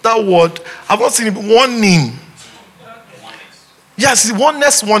know that word? I've not seen it. Warning. Yes, it's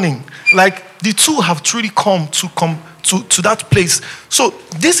oneness warning. Like the two have truly come to that place. So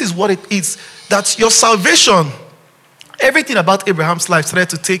this is what it is. That your salvation, everything about Abraham's life started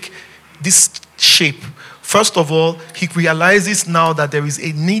to take this shape. First of all, he realizes now that there is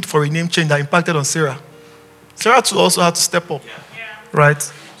a need for a name change that impacted on Sarah. Sarah too also had to step up.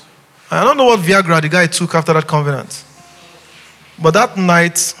 Right? I don't know what Viagra the guy took after that covenant. But that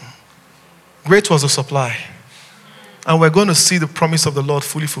night, great was the supply. And we're going to see the promise of the Lord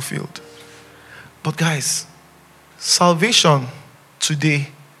fully fulfilled. But guys, salvation today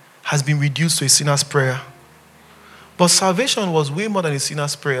has been reduced to a sinner's prayer. But salvation was way more than a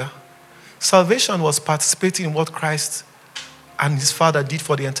sinner's prayer. Salvation was participating in what Christ and his Father did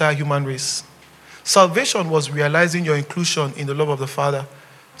for the entire human race. Salvation was realizing your inclusion in the love of the Father.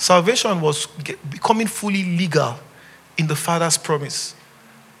 Salvation was becoming fully legal in the Father's promise.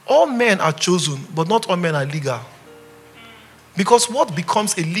 All men are chosen, but not all men are legal. Because what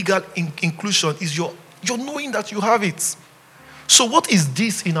becomes a legal inclusion is your knowing that you have it. So what is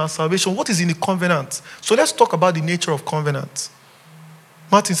this in our salvation? What is in the covenant? So let's talk about the nature of covenant.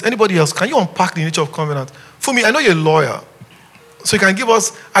 Martins, anybody else? Can you unpack the nature of covenant? For me, I know you're a lawyer. So you can give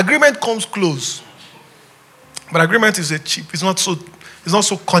us, agreement comes close. But agreement is cheap. It's not so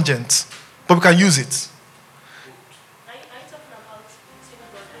cogent. But we can use it. Are you talking about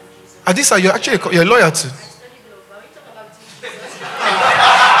between God and Jesus? And this you're a lawyer too. I studied law, but are we talking about between Jesus?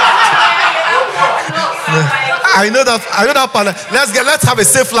 I know that partner. Let's have a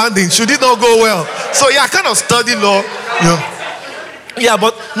safe landing. Should it not go well? So yeah, I kind of study law. Yeah,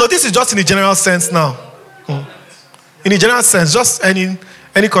 but no, this is just in the general sense now. In the general sense, just any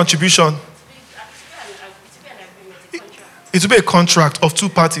contribution. It will be a contract of two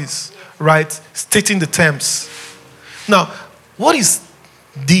parties, right? Stating the terms. Now, what is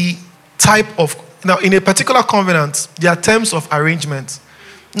the type of... Now, in a particular covenant, there are terms of arrangement.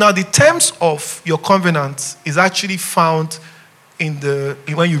 Now, the terms of your covenant is actually found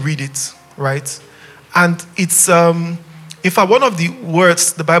when you read it, right? And it's... in fact, one of the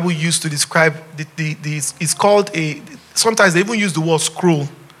words the Bible used to describe is called sometimes they even use the word scroll.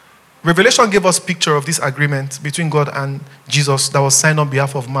 Revelation gave us a picture of this agreement between God and Jesus that was signed on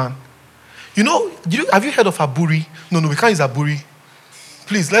behalf of man. Have you heard of Aburi? No, we can't use Aburi.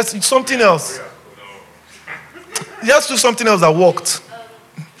 Please, let's do something else. Let's do something else that worked.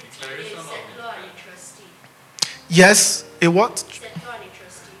 Yes, a what? Settlor and a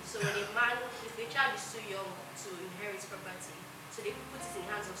trustee. So when a man, if a child is too young to inherit property, so they put it in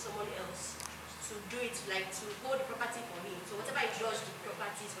the hands of someone else to do it, like to hold the property for him. So whatever he does to the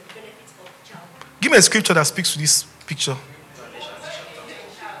property is for the benefit of the child. Give me a scripture that speaks to this picture.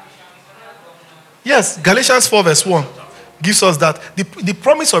 Yes, Galatians 4 verse 1 gives us that the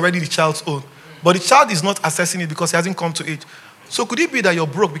promise already the child's own, but the child is not accessing it because he hasn't come to age. So could it be that you're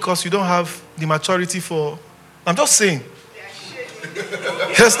broke because you don't have the maturity for... I'm just saying.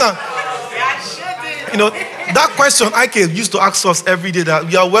 Yes, now. That question Ike used to ask us every day that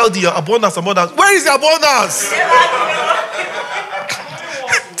we are wealthy, abundance. Where is the abundance?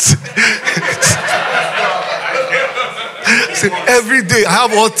 Every day, I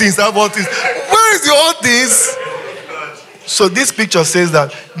have all things. Where is the all things? So this picture says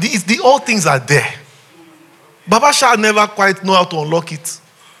that the all things are there. Baba shall never quite know how to unlock it.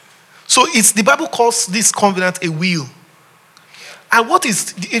 So the Bible calls this covenant a will.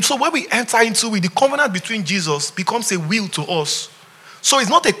 And so when we enter into it, the covenant between Jesus becomes a will to us. So it's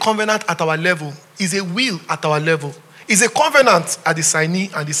not a covenant at our level, it's a will at our level. It's a covenant at the signee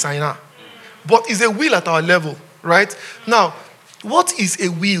and the signer. But it's a will at our level, right? Now, what is a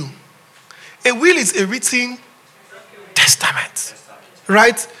will? A will is a written testament,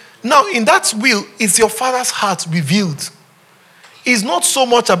 right? Now, in that will, it's your Father's heart revealed. It's not so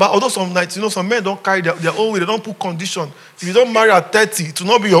much about, although some nights, some men don't carry their own will, they don't put condition. If you don't marry at 30, it will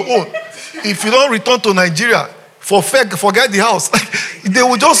not be your own. If you don't return to Nigeria, forget the house. They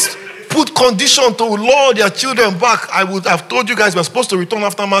will just put condition to lure their children back. I've told you guys we're supposed to return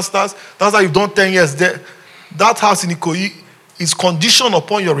after masters. That's why you've done 10 years there. That house in Ikoyi is conditioned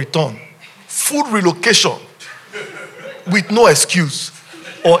upon your return. Full relocation with no excuse.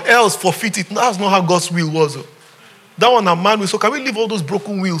 Or else forfeit it. That's not how God's will was. That one a man will. So can we leave all those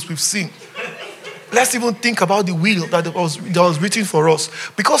broken wheels we've seen? Let's even think about the will that was written for us.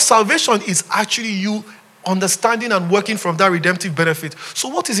 Because salvation is actually you understanding and working from that redemptive benefit. So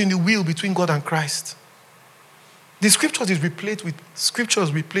what is in the will between God and Christ? The scriptures is replete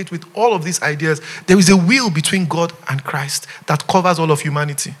with all of these ideas. There is a will between God and Christ that covers all of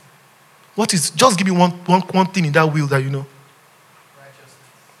humanity. What is? Just give me one thing in that will that you know.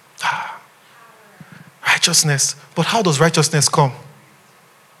 Righteousness. But how does righteousness come?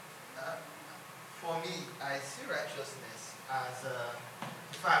 For me, I see righteousness as,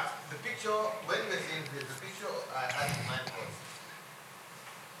 in fact, the picture, when we were saying this, the picture I had in mind was,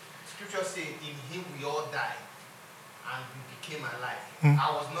 scripture says, in him we all died, and we became alive. I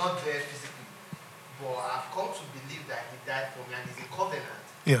was not there physically, but I've come to believe that he died for me, and it's a covenant,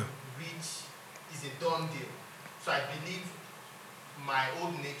 which is a done deal. So I believe my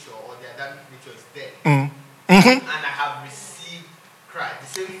old nature or the Adamic nature is dead. And I have received Christ. The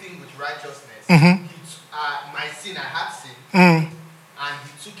same thing with righteousness. My sin, I had sin, and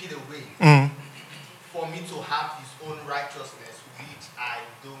he took it away for me to have his own righteousness, which I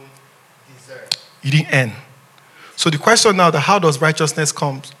don't deserve. You didn't earn. So the question now, how does righteousness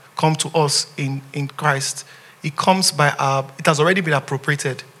come come to us in Christ, it comes by it has already been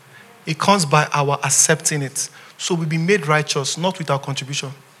appropriated. It comes by our accepting it. So we've been made righteous, not with our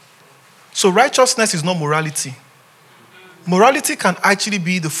contribution. So righteousness is not morality. Morality can actually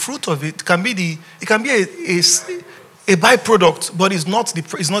be the fruit of it. It can be a byproduct, but it's not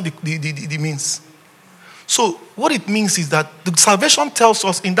the means. So what it means is that the salvation tells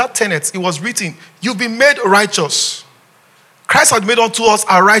us in that tenet, it was written, you've been made righteous. Christ had made unto us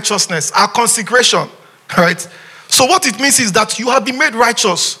our righteousness, our consecration. Right? So what it means is that you have been made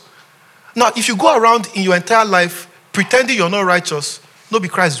righteous. Now, if you go around in your entire life pretending you're not righteous, no be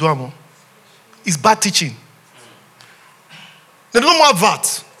Christ Duamo. It's bad teaching. They don't want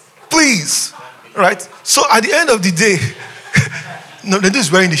that. Please. Right? So at the end of the day, no, they're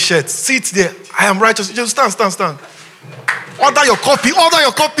just wearing the shirt. Sit there. I am righteous. Just stand. Order your copy.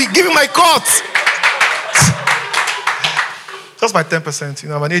 Give me my court. That's my 10%.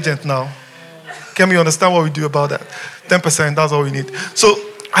 I'm an agent now. Can we understand what we do about that? 10%, that's all we need. So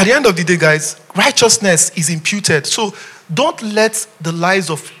at the end of the day, guys, righteousness is imputed. So don't let the lies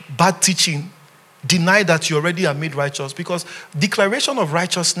of bad teaching deny that you already are made righteous, because declaration of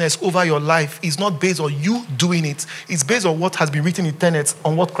righteousness over your life is not based on you doing it. It's based on what has been written in tenets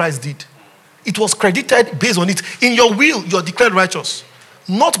on what Christ did. It was credited based on it. In your will, you're declared righteous.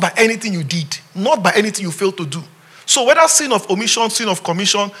 Not by anything you did. Not by anything you failed to do. So whether sin of omission, sin of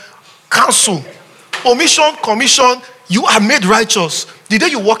commission, cancel. Omission, commission, you are made righteous. The day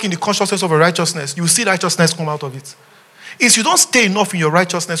you walk in the consciousness of a righteousness, you will see righteousness come out of it. Is you don't stay enough in your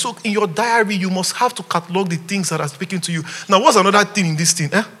righteousness. So in your diary, you must have to catalog the things that are speaking to you. Now, what's another thing in this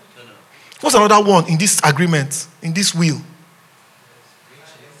thing? What's another one in this agreement, in this will?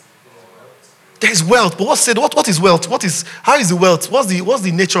 There is wealth. But what is wealth? How is the wealth? What's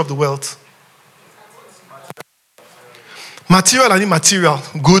the nature of the wealth? Material and immaterial.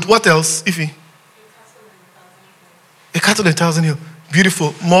 Good. What else, Ife? A cattle and 1,000 hill.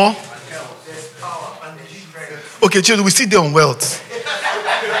 Beautiful. More? Okay, children, we sit there on wealth.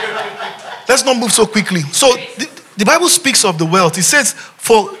 Let's not move so quickly. So the Bible speaks of the wealth. It says,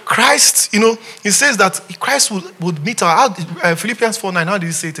 for Christ, it says that Christ would meet our... Philippians 4:9, how did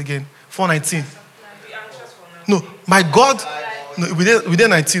he say it again? 4:19. No, my God... No, we did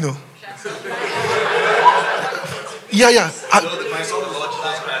 19, no. Yeah.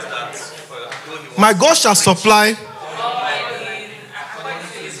 My God shall supply...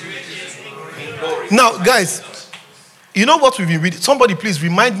 Now, guys, you know what we've been reading? Somebody please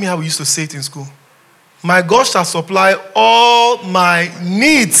remind me how we used to say it in school. My God shall supply all my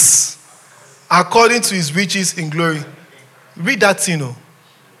needs according to his riches in glory. Read that thing, no.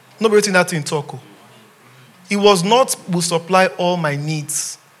 Nobody written that in talk. It was not will supply all my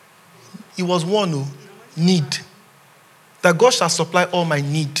needs. It was one, need. That God shall supply all my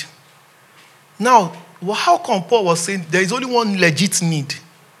need. Now, how come Paul was saying there is only one legit need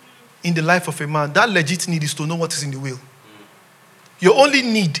in the life of a man? That legit need is to know what is in the will. Your only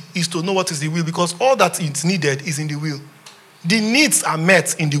need is to know what is the will, because all that is needed is in the will. The needs are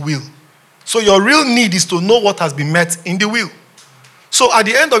met in the will. So your real need is to know what has been met in the will. So at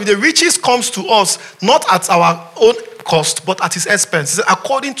the end of the riches comes to us not at our own cost, but at his expense. It's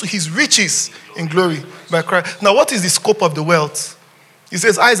according to his riches in glory by Christ. Now, what is the scope of the wealth? He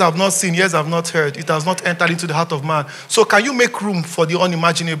says, eyes have not seen, ears have not heard. It has not entered into the heart of man. So can you make room for the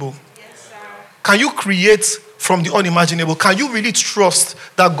unimaginable? Yes, sir. Can you create from the unimaginable? Can you really trust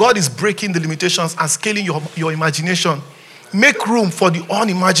that God is breaking the limitations and scaling your imagination? Make room for the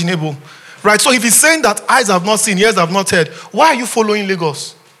unimaginable. Right? So if he's saying that eyes have not seen, ears have not heard, why are you following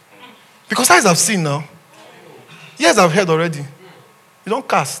Lagos? Because eyes have seen now. Ears have heard already. You don't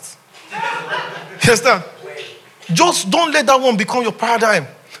cast. You understand? Just don't let that one become your paradigm.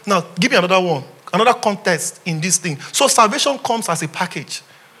 Now, give me another one. Another context in this thing. So salvation comes as a package.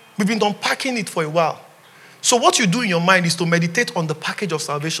 We've been unpacking it for a while. So what you do in your mind is to meditate on the package of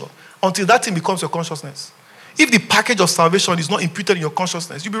salvation until that thing becomes your consciousness. If the package of salvation is not imputed in your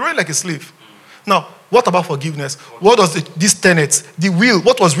consciousness, you'll be running like a slave. Now, what about forgiveness? What does this tenet, the will,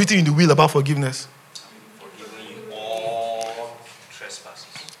 what was written in the will about forgiveness? Forgiving you all trespasses.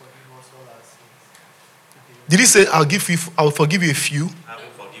 Did he say, I will forgive you a few? I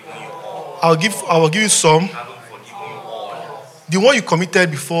will forgive you all. I will give you some. I will forgive you all. The one you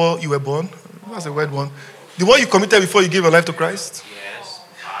committed before you were born. That's a weird one. The one you committed before you gave your life to Christ. Yes,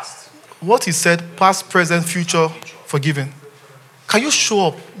 past. What he said, past, present, future, forgiven. Can you show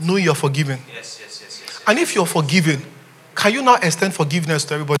up knowing you're forgiven? Yes. And if you're forgiven, can you now extend forgiveness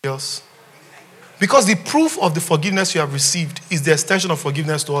to everybody else? Because the proof of the forgiveness you have received is the extension of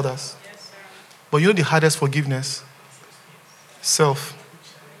forgiveness to others. But you know the hardest forgiveness? Self.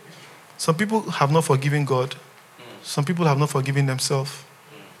 Some people have not forgiven God. Some people have not forgiven themselves.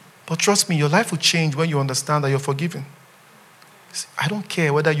 But trust me, your life will change when you understand that you're forgiven. I don't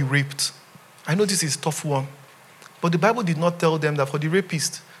care whether you raped. I know this is a tough one. But the Bible did not tell them that for the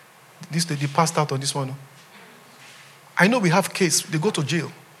rapist, they passed out on this one. I know we have case, they go to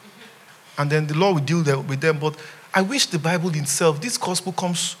jail. And then the law will deal with them. But I wish the Bible itself, this gospel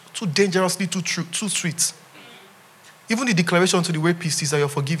comes too dangerously, too sweet. Even the declaration to the rapist is that you're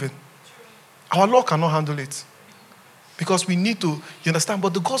forgiven. Our law cannot handle it. Because we need to, you understand?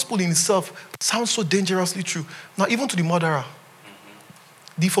 But the gospel in itself sounds so dangerously true. Now, even to the murderer,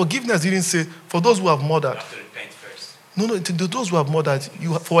 the forgiveness didn't say, for those who have murdered. You have to repent first. No, to those who have murdered,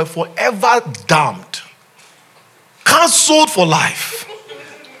 you are forever damned. Cancelled for life.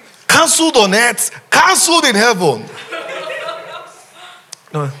 Cancelled on earth. Cancelled in heaven.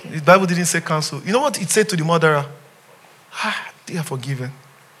 No, the Bible didn't say cancelled. You know what it said to the murderer? They are forgiven.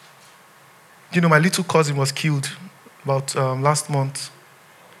 You know, my little cousin was killed about last month.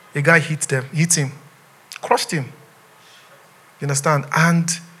 A guy hit him, crushed him. You understand? And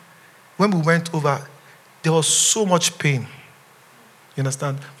when we went over, there was so much pain. You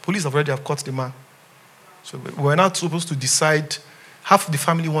understand? Police have already caught the man. So we were not supposed to decide. Half of the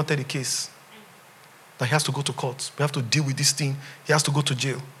family wanted a case. That he has to go to court. We have to deal with this thing. He has to go to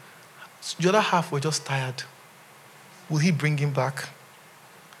jail. So the other half were just tired. Will he bring him back?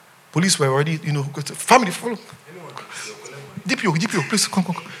 Police were already, family, follow. DPO, please come.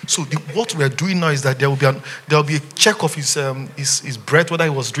 So what we are doing now is that there will be a check of his breath, whether he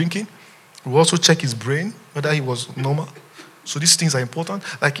was drinking. We'll also check his brain, whether he was normal. So these things are important.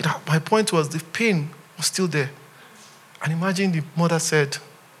 My point was the pain was still there. And imagine the mother said,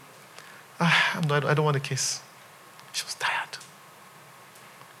 I don't want a case. She was tired.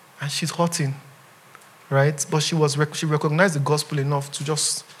 And she's hurting, right? But she recognized the gospel enough to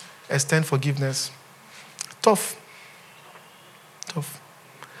just extend forgiveness. Tough.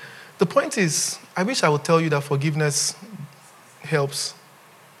 The point is, I wish I would tell you that forgiveness helps.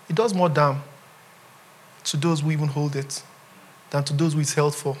 It does more harm to those who even hold it than to those who it's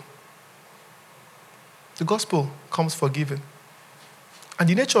held for. The gospel comes forgiven. And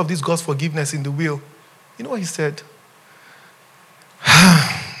the nature of this God's forgiveness in the will, you know what he said?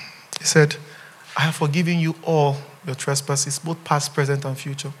 He said, I have forgiven you all your trespasses, both past, present, and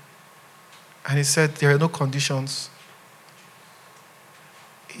future. And he said, there are no conditions.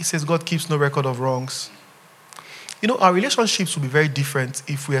 He says, God keeps no record of wrongs. You know, our relationships will be very different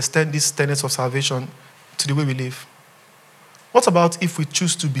if we extend these tenets of salvation to the way we live. What about if we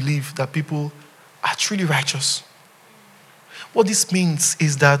choose to believe that people are truly righteous? What this means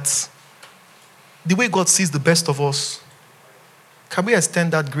is that the way God sees the best of us, can we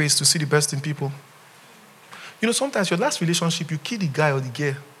extend that grace to see the best in people? You know, sometimes your last relationship, you killed the guy or the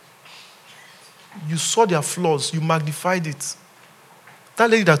girl. You saw their flaws, you magnified it. That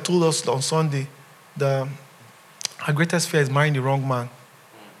lady that told us on Sunday that her greatest fear is marrying the wrong man.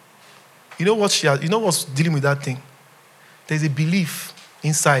 You know what's dealing with that thing? There's a belief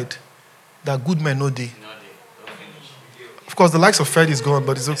inside that good men know they. Of course, the likes of Fred is gone,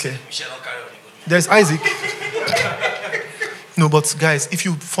 but it's okay. There's Isaac. No, but guys, if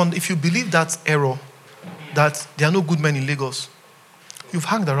you believe that error, that there are no good men in Lagos, you've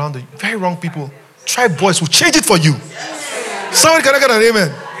hanged around the very wrong people. Tribe Boys will change it for you. Somebody can I get an amen?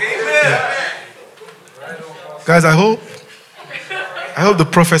 Yeah. Guys, I hope the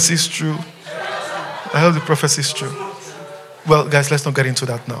prophecy is true. I hope the prophecy is true. Well, guys, let's not get into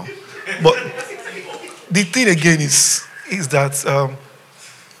that now. But the thing again is that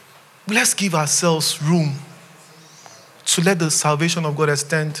let's give ourselves room to let the salvation of God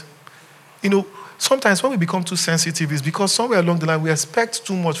extend. You know, sometimes when we become too sensitive, it's because somewhere along the line we expect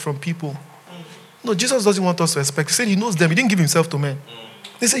too much from people. No, Jesus doesn't want us to expect. He said he knows them. He didn't give himself to men.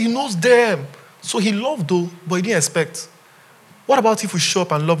 He said he knows them. So he loved though, but he didn't expect. What about if we show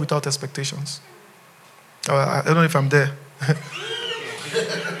up and love without expectations? I don't know if I'm there.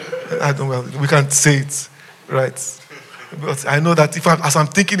 We can't say it, right? But I know that as I'm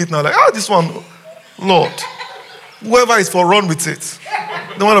thinking it now, this one, Lord, whoever is for, run with it.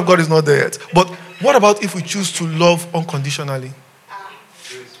 The one of God is not there yet. But what about if we choose to love unconditionally?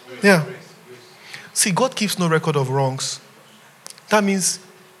 Yeah. See, God keeps no record of wrongs. That means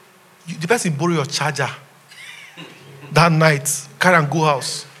the person borrow your charger that night, carry and go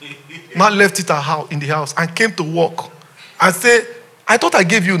house. Man left it in the house and came to work and say, I thought I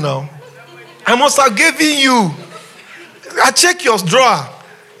gave you now. I must have given you. I check your drawer.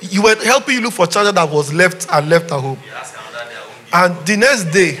 You were helping you look for charger that was left at home. And the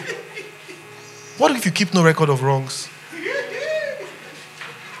next day, what if you keep no record of wrongs?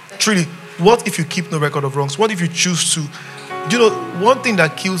 truly, what if you keep no record of wrongs? What if you choose to? Do you know, one thing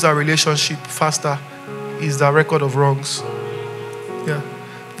that kills our relationship faster is the record of wrongs. Yeah.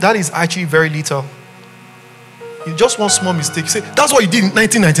 That is actually very little. You just one small mistake. You say, that's what you did in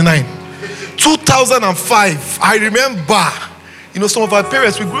 1999. 2005, I remember. You know, some of our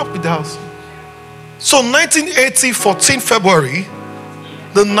parents, we grew up with the house. So 1980, 14 February,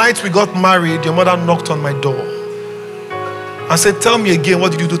 the night we got married, your mother knocked on my door and said, tell me again,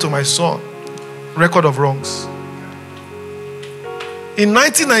 what did you do to my son? Record of wrongs. In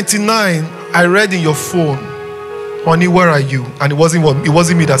 1999, I read in your phone, honey, where are you? And it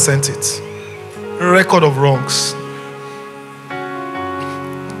wasn't me that sent it. Record of wrongs.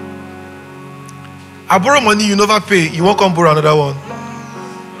 I borrow money, you never pay. You won't come borrow another one.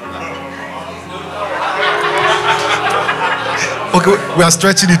 Okay, we are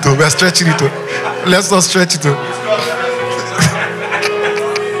stretching it though. Let's not stretch it though.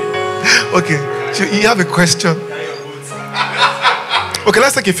 Okay, so you have a question? Okay,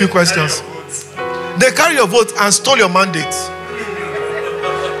 let's take a few questions. They carry your vote and stole your mandate.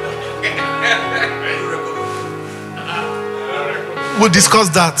 We'll discuss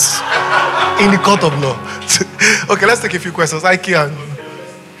that in the court of law. Okay, let's take a few questions. I can.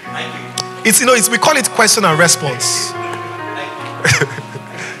 We call it question and response.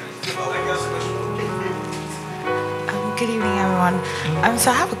 Good evening, everyone. So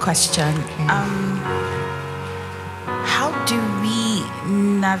I have a question. How do we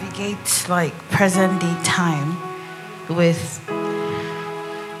navigate like present day time with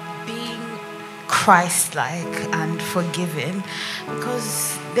being Christ-like and forgiving?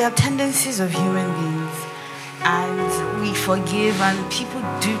 Because there are tendencies of human beings, and we forgive, and people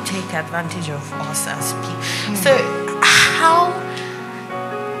do take advantage of us as people. So how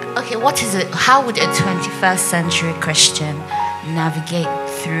would a 21st century Christian navigate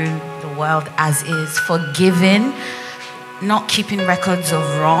through the world as is, forgiving, not keeping records of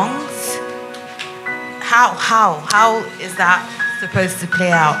wrongs? How is that supposed to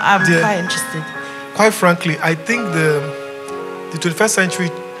play out? I'm quite interested. Quite frankly, I think the 21st century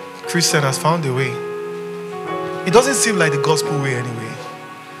Christian has found a way. It doesn't seem like the gospel way anyway.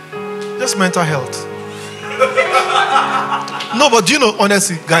 Just mental health. No, but you know,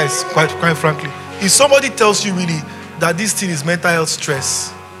 honestly, guys, quite frankly, if somebody tells you really that this thing is mental health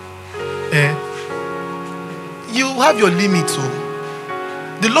stress, you have your limit too.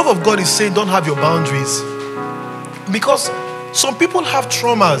 The love of God is saying don't have your boundaries. Because some people have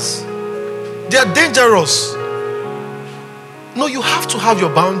traumas. They are dangerous. No, you have to have your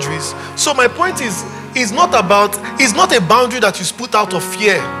boundaries. So my point is, it's not a boundary that you put out of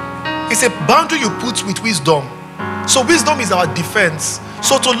fear. It's a boundary you put with wisdom. So wisdom is our defense.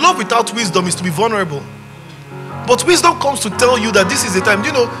 So to love without wisdom is to be vulnerable. But wisdom comes to tell you that this is the time.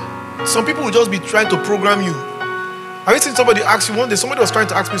 You know, some people will just be trying to program you. Have you seen somebody ask you one day, somebody was trying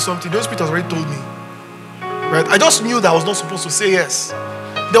to ask me something, the Holy Spirit has already told me. Right? I just knew that I was not supposed to say yes.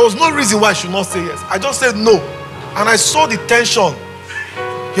 There was no reason why I should not say yes. I just said no. And I saw the tension.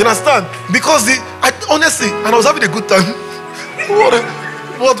 You understand? Because honestly, and I was having a good time.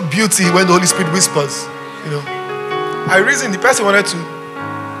 What beauty when the Holy Spirit whispers. You know. I reasoned, the person wanted to.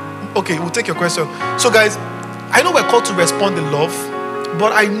 Okay, we'll take your question. So guys, I know we're called to respond in love,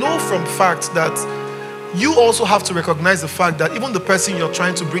 but I know from fact that you also have to recognize the fact that even the person you're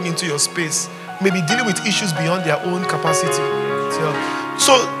trying to bring into your space may be dealing with issues beyond their own capacity.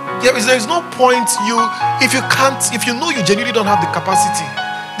 So there is no point if you know you genuinely don't have the capacity.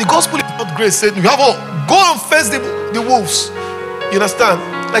 The gospel is not grace saying you have all go and face the wolves. You understand?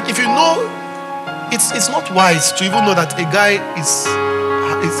 Like if you know, it's not wise to even know that a guy is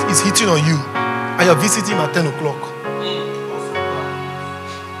hitting on you and you're visiting him at 10 o'clock.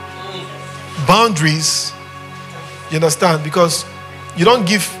 Boundaries, you understand? Because you don't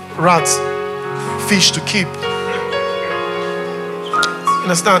give rats fish to keep. You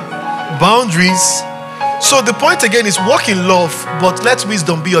understand? Boundaries. So the point again is walk in love, but let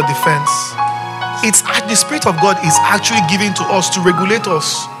wisdom be your defense. It's the Spirit of God is actually given to us to regulate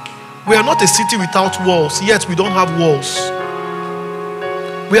us. We are not a city without walls, yet we don't have walls.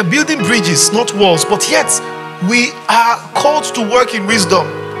 We are building bridges, not walls, but yet we are called to work in wisdom.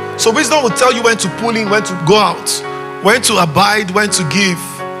 So wisdom will tell you when to pull in, when to go out, when to abide, when to give.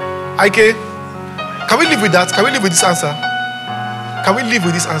 Okay? Can we live with that? Can we live with this answer? Can we live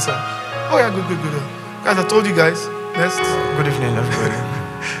with this answer? Oh yeah, good. Guys, I told you guys. Next. Good evening, everybody.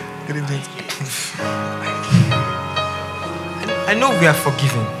 Good evening. I know we are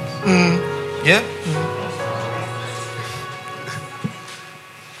forgiven. Yeah?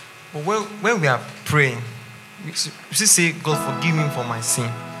 But when we are praying, we should say, God, forgive me for my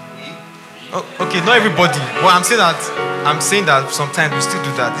sin. Okay, not everybody. But I'm saying that sometimes we still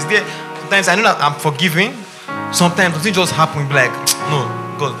do that. Is there sometimes I know that I'm forgiving. Sometimes something just happen, be like, no,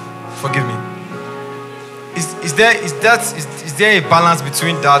 God, forgive me. Is there a balance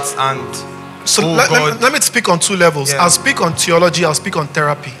between that and so let me speak on two levels. Yeah. I'll speak on theology, I'll speak on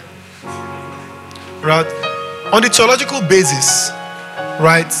therapy. Right? On the theological basis,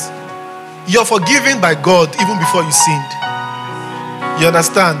 right? You're forgiven by God even before you sinned. You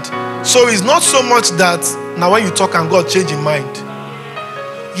understand? So it's not so much that now when you talk and God change his mind.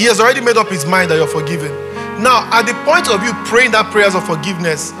 He has already made up his mind that you're forgiven. Now, at the point of you praying that prayers of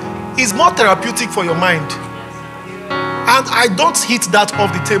forgiveness, it's more therapeutic for your mind. And I don't hit that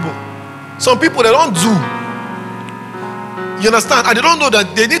off the table. Some people, they don't do. You understand? And they don't know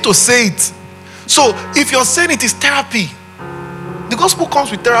that they need to say it. So if you're saying it is therapy, the gospel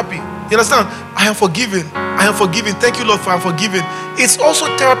comes with therapy. You understand? I am forgiven. I am forgiven. Thank you, Lord, for I'm forgiven. It's also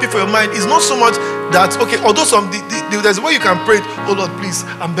therapy for your mind. It's not so much that, okay, although there's a way you can pray, oh Lord, please,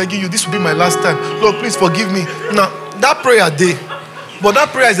 I'm begging you, this will be my last time. Lord, please forgive me. Now, that prayer day, but that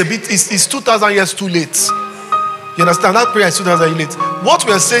prayer is 2,000 years too late. You understand? That prayer is 2,000 years late. What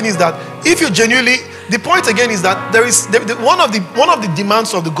we are saying is that if you genuinely, the point again is that there is one of the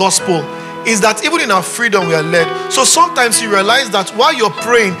demands of the gospel is that even in our freedom we are led. So sometimes you realize that while you're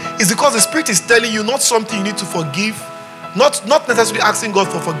praying is because the Spirit is telling you not something you need to forgive, not necessarily asking God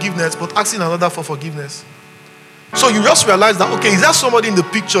for forgiveness, but asking another for forgiveness. So you just realize that, okay, is there somebody in the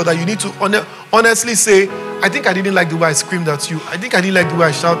picture that you need to honestly say, I think I didn't like the way I screamed at you. I think I didn't like the way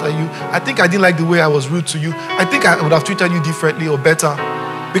I shouted at you. I think I didn't like the way I was rude to you. I think I would have treated you differently or better.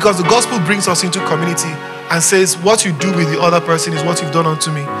 Because the gospel brings us into community and says what you do with the other person is what you've done unto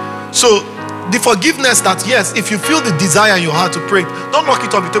me. So the forgiveness that, yes, if you feel the desire in your heart to pray, don't knock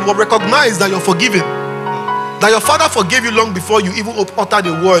it off the table, but recognize that you're forgiven. That your Father forgave you long before you even uttered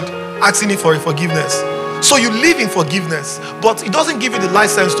a word asking him for a forgiveness. So you live in forgiveness, but it doesn't give you the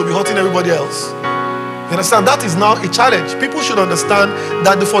license to be hurting everybody else. You understand? That is now a challenge. People should understand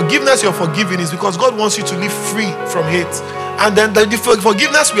that the forgiveness you're forgiving is because God wants you to live free from hate. And then the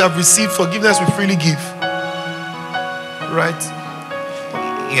forgiveness we have received, forgiveness we freely give. Right?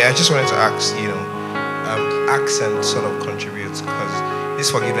 Yeah, I just wanted to ask, ask and sort of contribute, because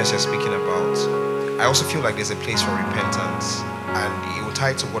this forgiveness you're speaking about, I also feel like there's a place for repentance, and it will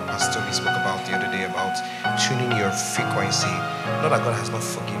tie to what Pastor Toby spoke about the other day about tuning your frequency. Not that God has not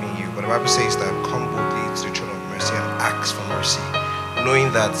forgiven you, but the Bible says that come boldly to the throne of mercy and ask for mercy,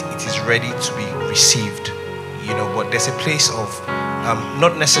 knowing that it is ready to be received. But there's a place of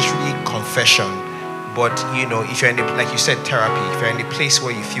not necessarily confession, but if you're in the, like you said, therapy, if you're in the place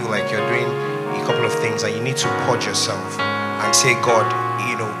where you feel like you're doing a couple of things and you need to purge yourself and say, God,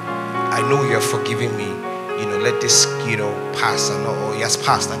 I know you're forgiving me, let this pass. Or he has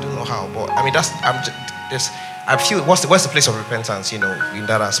passed, I don't know how, but I mean I feel what's the place of repentance in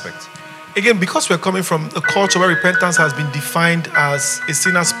that aspect? Again, because we're coming from a culture where repentance has been defined as a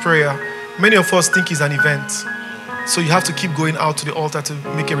sinner's prayer, many of us think it's an event. So you have to keep going out to the altar to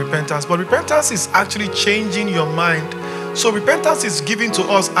make a repentance. But repentance is actually changing your mind. So repentance is given to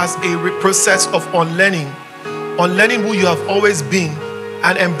us as a process of unlearning who you have always been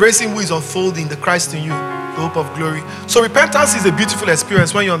and embracing who is unfolding, the Christ in you, the hope of glory. So repentance is a beautiful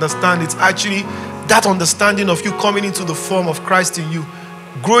experience when you understand it's actually that understanding of you coming into the form of Christ in you,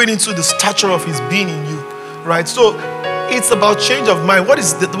 growing into the stature of his being in you, right? So it's about change of mind. What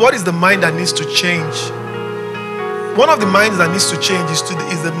is the mind that needs to change? One of the minds that needs to change is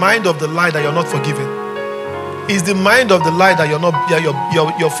the mind of the lie that you're not forgiven. Is the mind of the lie that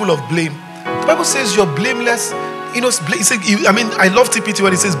you're full of blame. The Bible says you're blameless. I love TPT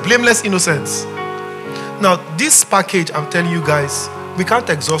when it says blameless innocence. Now, this package, I'm telling you guys, we can't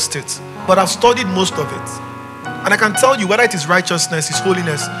exhaust it, but I've studied most of it. And I can tell you whether it is righteousness, it's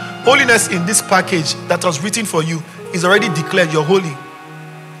holiness. Holiness in this package that was written for you is already declared you're holy.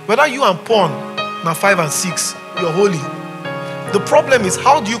 Whether you and porn, now 5 and 6, you're holy. The problem is,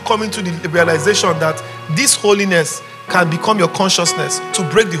 how do you come into the realization that this holiness can become your consciousness to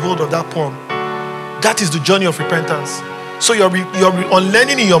break the hold of that porn? That is the journey of repentance. So you're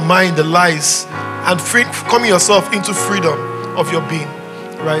unlearning in your mind the lies and coming yourself into freedom of your being.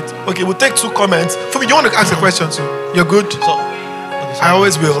 Right? Okay, we'll take 2 comments. Fumi, you want to ask a question too? You're good? I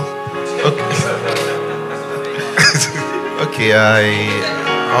always will. Okay,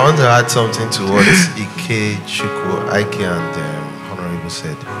 I want to add something to what Ike, Chukwu, Ike and Honorable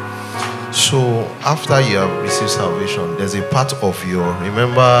said. So after you have received salvation, there's a part of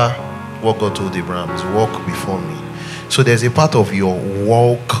remember what God told Abraham is walk before me. So there's a part of your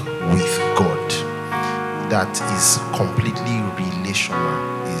walk with God that is completely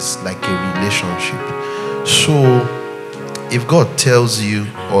relational, is like a relationship. So if God tells you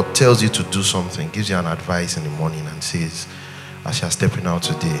to do something, gives you an advice in the morning and says, as you're stepping out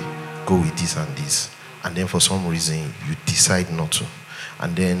today, go with this and this, and then for some reason you decide not to,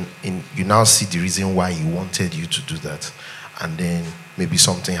 and then you now see the reason why he wanted you to do that, and then maybe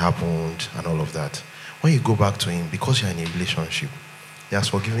something happened and all of that. When you go back to him, because you're in a relationship, he has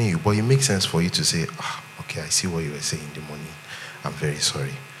forgiven you, but it makes sense for you to say, okay, I see what you were saying in the morning. I'm very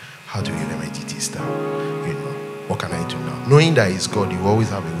sorry. How do we remedy this now? What can I do now? Knowing that it's God, you always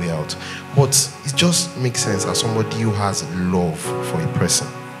have a way out. But it just makes sense as somebody who has love for a person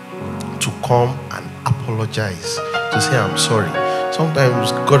to come and apologize, to say, I'm sorry.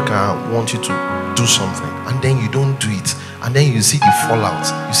 Sometimes God can want you to do something and then you don't do it. And then you see the fallout,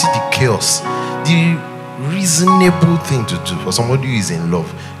 you see the chaos. The reasonable thing to do for somebody who is in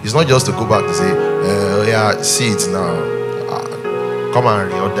love is not just to go back and say, yeah, see it now. Come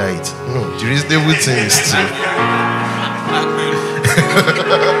and reorder it. No, the reasonable thing is to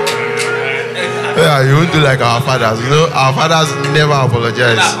yeah, you won't do like our fathers. Our fathers never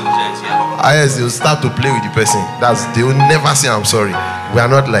apologize. Yes, they'll start to play with the person. They will never say I'm sorry. We are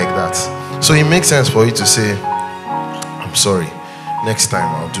not like that. So it makes sense for you to say, I'm sorry. Next time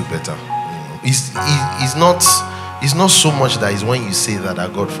I'll do better. It's not so much that it's when you say that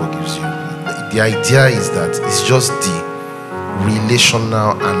God forgives you. The idea is that it's just the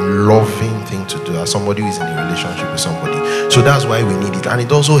relational and loving thing to do as somebody who is in a relationship with somebody. So that's why we need it, and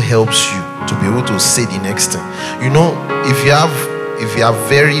it also helps you to be able to say the next thing. If you are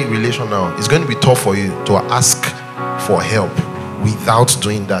very relational, it's going to be tough for you to ask for help without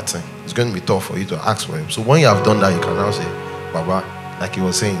doing that thing. It's going to be tough for you to ask for help. So when you have done that, you can now say, Baba, like you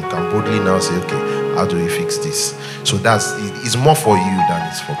were saying, you can boldly now say, okay, how do we fix this? So it's more for you than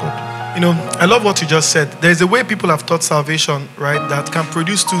it's for God. I love what you just said. There's a way people have taught salvation, right, that can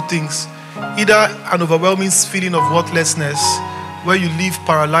produce two things. Either an overwhelming feeling of worthlessness, where you live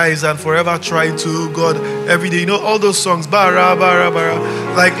paralyzed and forever trying to God every day. All those songs, bara, bara, bara,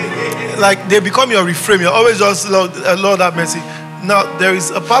 like they become your refrain. You're always just, Lord, have mercy. Now, there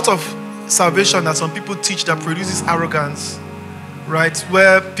is a part of salvation that some people teach that produces arrogance, right,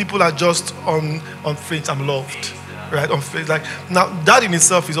 where people are just on faith, I'm loved. Right, on faith. Now that in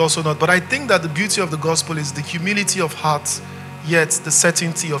itself is also not, but I think that the beauty of the gospel is the humility of heart, yet the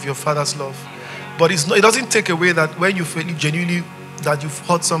certainty of your Father's love. But it doesn't take away that when you feel genuinely that you've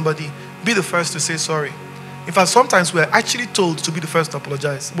hurt somebody, be the first to say sorry. In fact, sometimes we're actually told to be the first to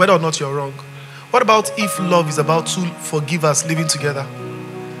apologize, whether or not you're wrong. What about if love is about two forgivers living together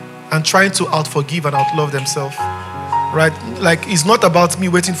and trying to out-forgive and out-love themselves? Right? Like, it's not about me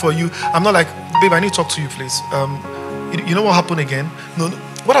waiting for you. I'm not like, babe, I need to talk to you, please. You know what happened again? No.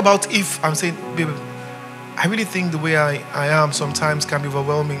 What about if I'm saying, babe, I really think the way I am sometimes can be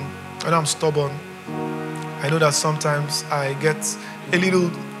overwhelming. I know I'm stubborn. I know that sometimes I get a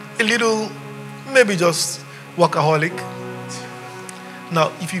little, maybe just workaholic.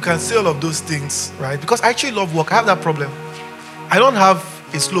 Now, if you can say all of those things, right? Because I actually love work. I have that problem. I don't have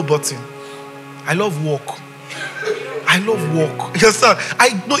a slow button. I love work. You understand?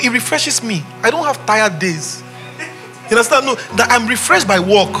 No, it refreshes me. I don't have tired days. You understand? No, that I'm refreshed by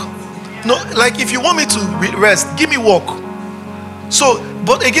work. No, like if you want me to rest, give me work. So,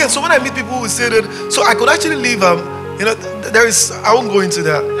 but again, so when I meet people who say that, so I could actually leave, I won't go into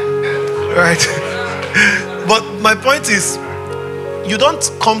that, right? But my point is, you don't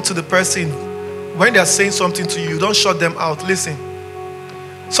come to the person when they're saying something to you, you don't shut them out. Listen,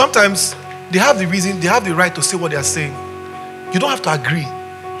 sometimes they have the reason, they have the right to say what they're saying. You don't have to agree.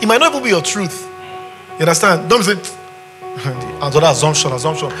 It might not even be your truth. You understand? Don't say, another assumption.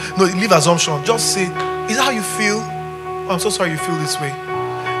 No, leave assumption. Just say, is that how you feel? Oh, I'm so sorry you feel this way.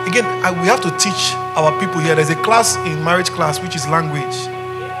 Again, we have to teach our people here. There's a class in marriage class, which is language.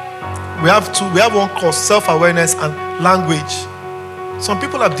 We have one course, self-awareness and language. Some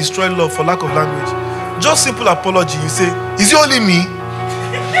people have destroyed love for lack of language. Just simple apology. You say, is it only me?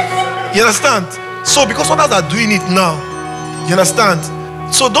 You understand? So because others are doing it now, you understand?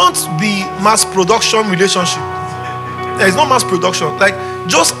 So don't be mass production relationship. There is no mass production. Like,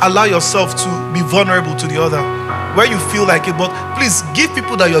 just allow yourself to be vulnerable to the other, where you feel like it. But please give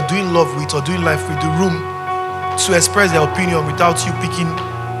people that you're doing love with or doing life with the room to express their opinion without you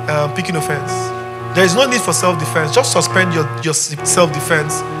picking offense. There is no need for self-defense. Just suspend your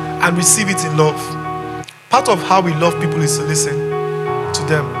self-defense and receive it in love. Part of how we love people is to listen to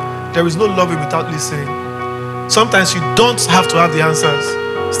them. There is no loving without listening. Sometimes you don't have to have the answers.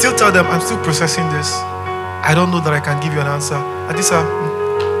 Still tell them, I'm still processing this. I don't know that I can give you an answer. Adisa.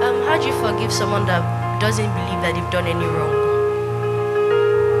 How do you forgive someone that doesn't believe that they've done any wrong?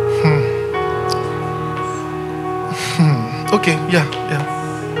 Okay, yeah.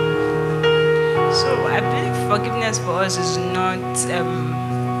 So I believe forgiveness for us is not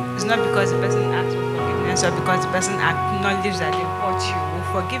because the person asks for forgiveness or because the person acknowledges that they hurt you. We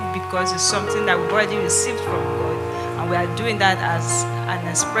forgive because it's something that we've already received from God, and we are doing that as an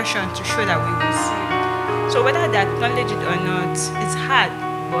expression to show that we received. So whether they acknowledge it or not, it's hard,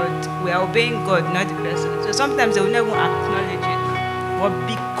 but we are obeying God, not the person. So sometimes they will never acknowledge it. But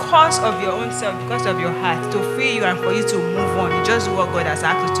because of your own self, because of your heart, to free you and for you to move on, you just do what God has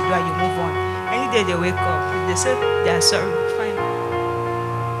asked you to do and you move on. Any day they wake up, if they say they are sorry, fine.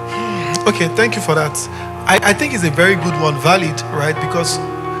 Okay, thank you for that. I think it's a very good one, valid, right? Because,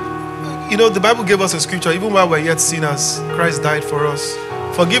 the Bible gave us a scripture, even while we're yet sinners, Christ died for us.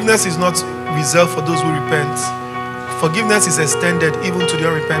 Forgiveness is not reserved for those who repent. Forgiveness is extended even to the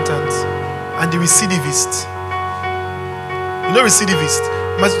unrepentant and the recidivist. Recidivist.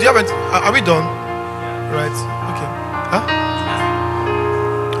 Are we done? Right. Okay. Huh?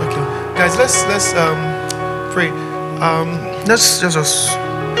 Okay. Guys, let's pray. Let's just,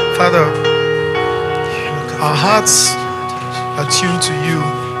 Father, our hearts are tuned to you.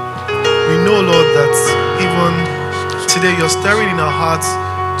 We know, Lord, that even today you're stirring in our hearts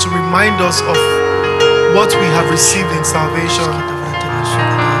to remind us of what we have received in salvation.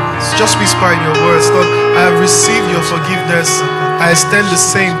 Just whisper in your words, Lord, I have received your forgiveness. I extend the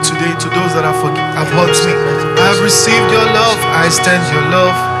same today to those that have hurt me. I have received your love. I extend your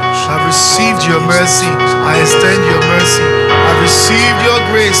love. I have received your mercy. I extend your mercy. I have received your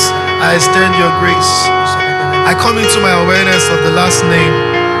grace. I extend your grace. I come into my awareness of the last name.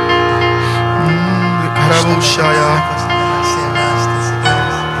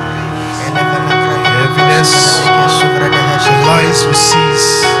 Heaviness, lies will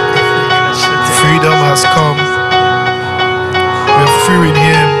cease. Freedom has come. We're free in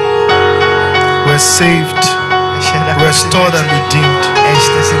Him. We're saved. Restored and redeemed.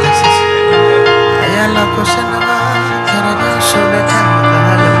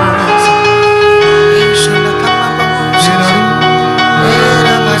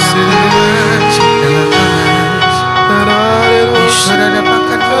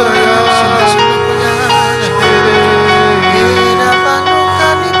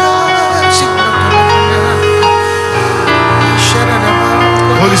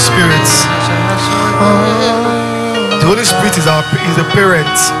 Holy Spirit. The Holy Spirit is a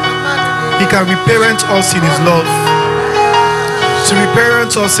parent. He can reparent us in His love. To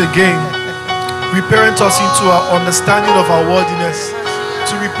reparent us again. Reparent us into our understanding of our worthiness.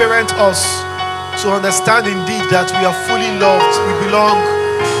 To reparent us to understand indeed that we are fully loved. We belong.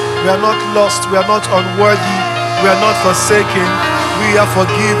 We are not lost. We are not unworthy. We are not forsaken. We are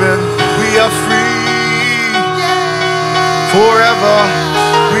forgiven. We are free. Forever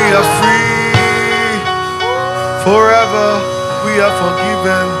we are free. Forever we are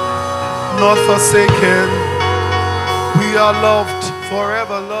forgiven, not forsaken. We are loved,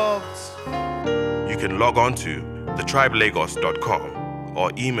 forever loved. You can log on to thetribelagos.com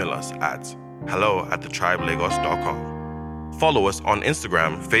or email us at hello@thetribelagos.com. Follow us on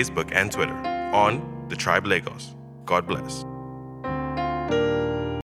Instagram, Facebook, and Twitter on The Tribe Lagos. God bless.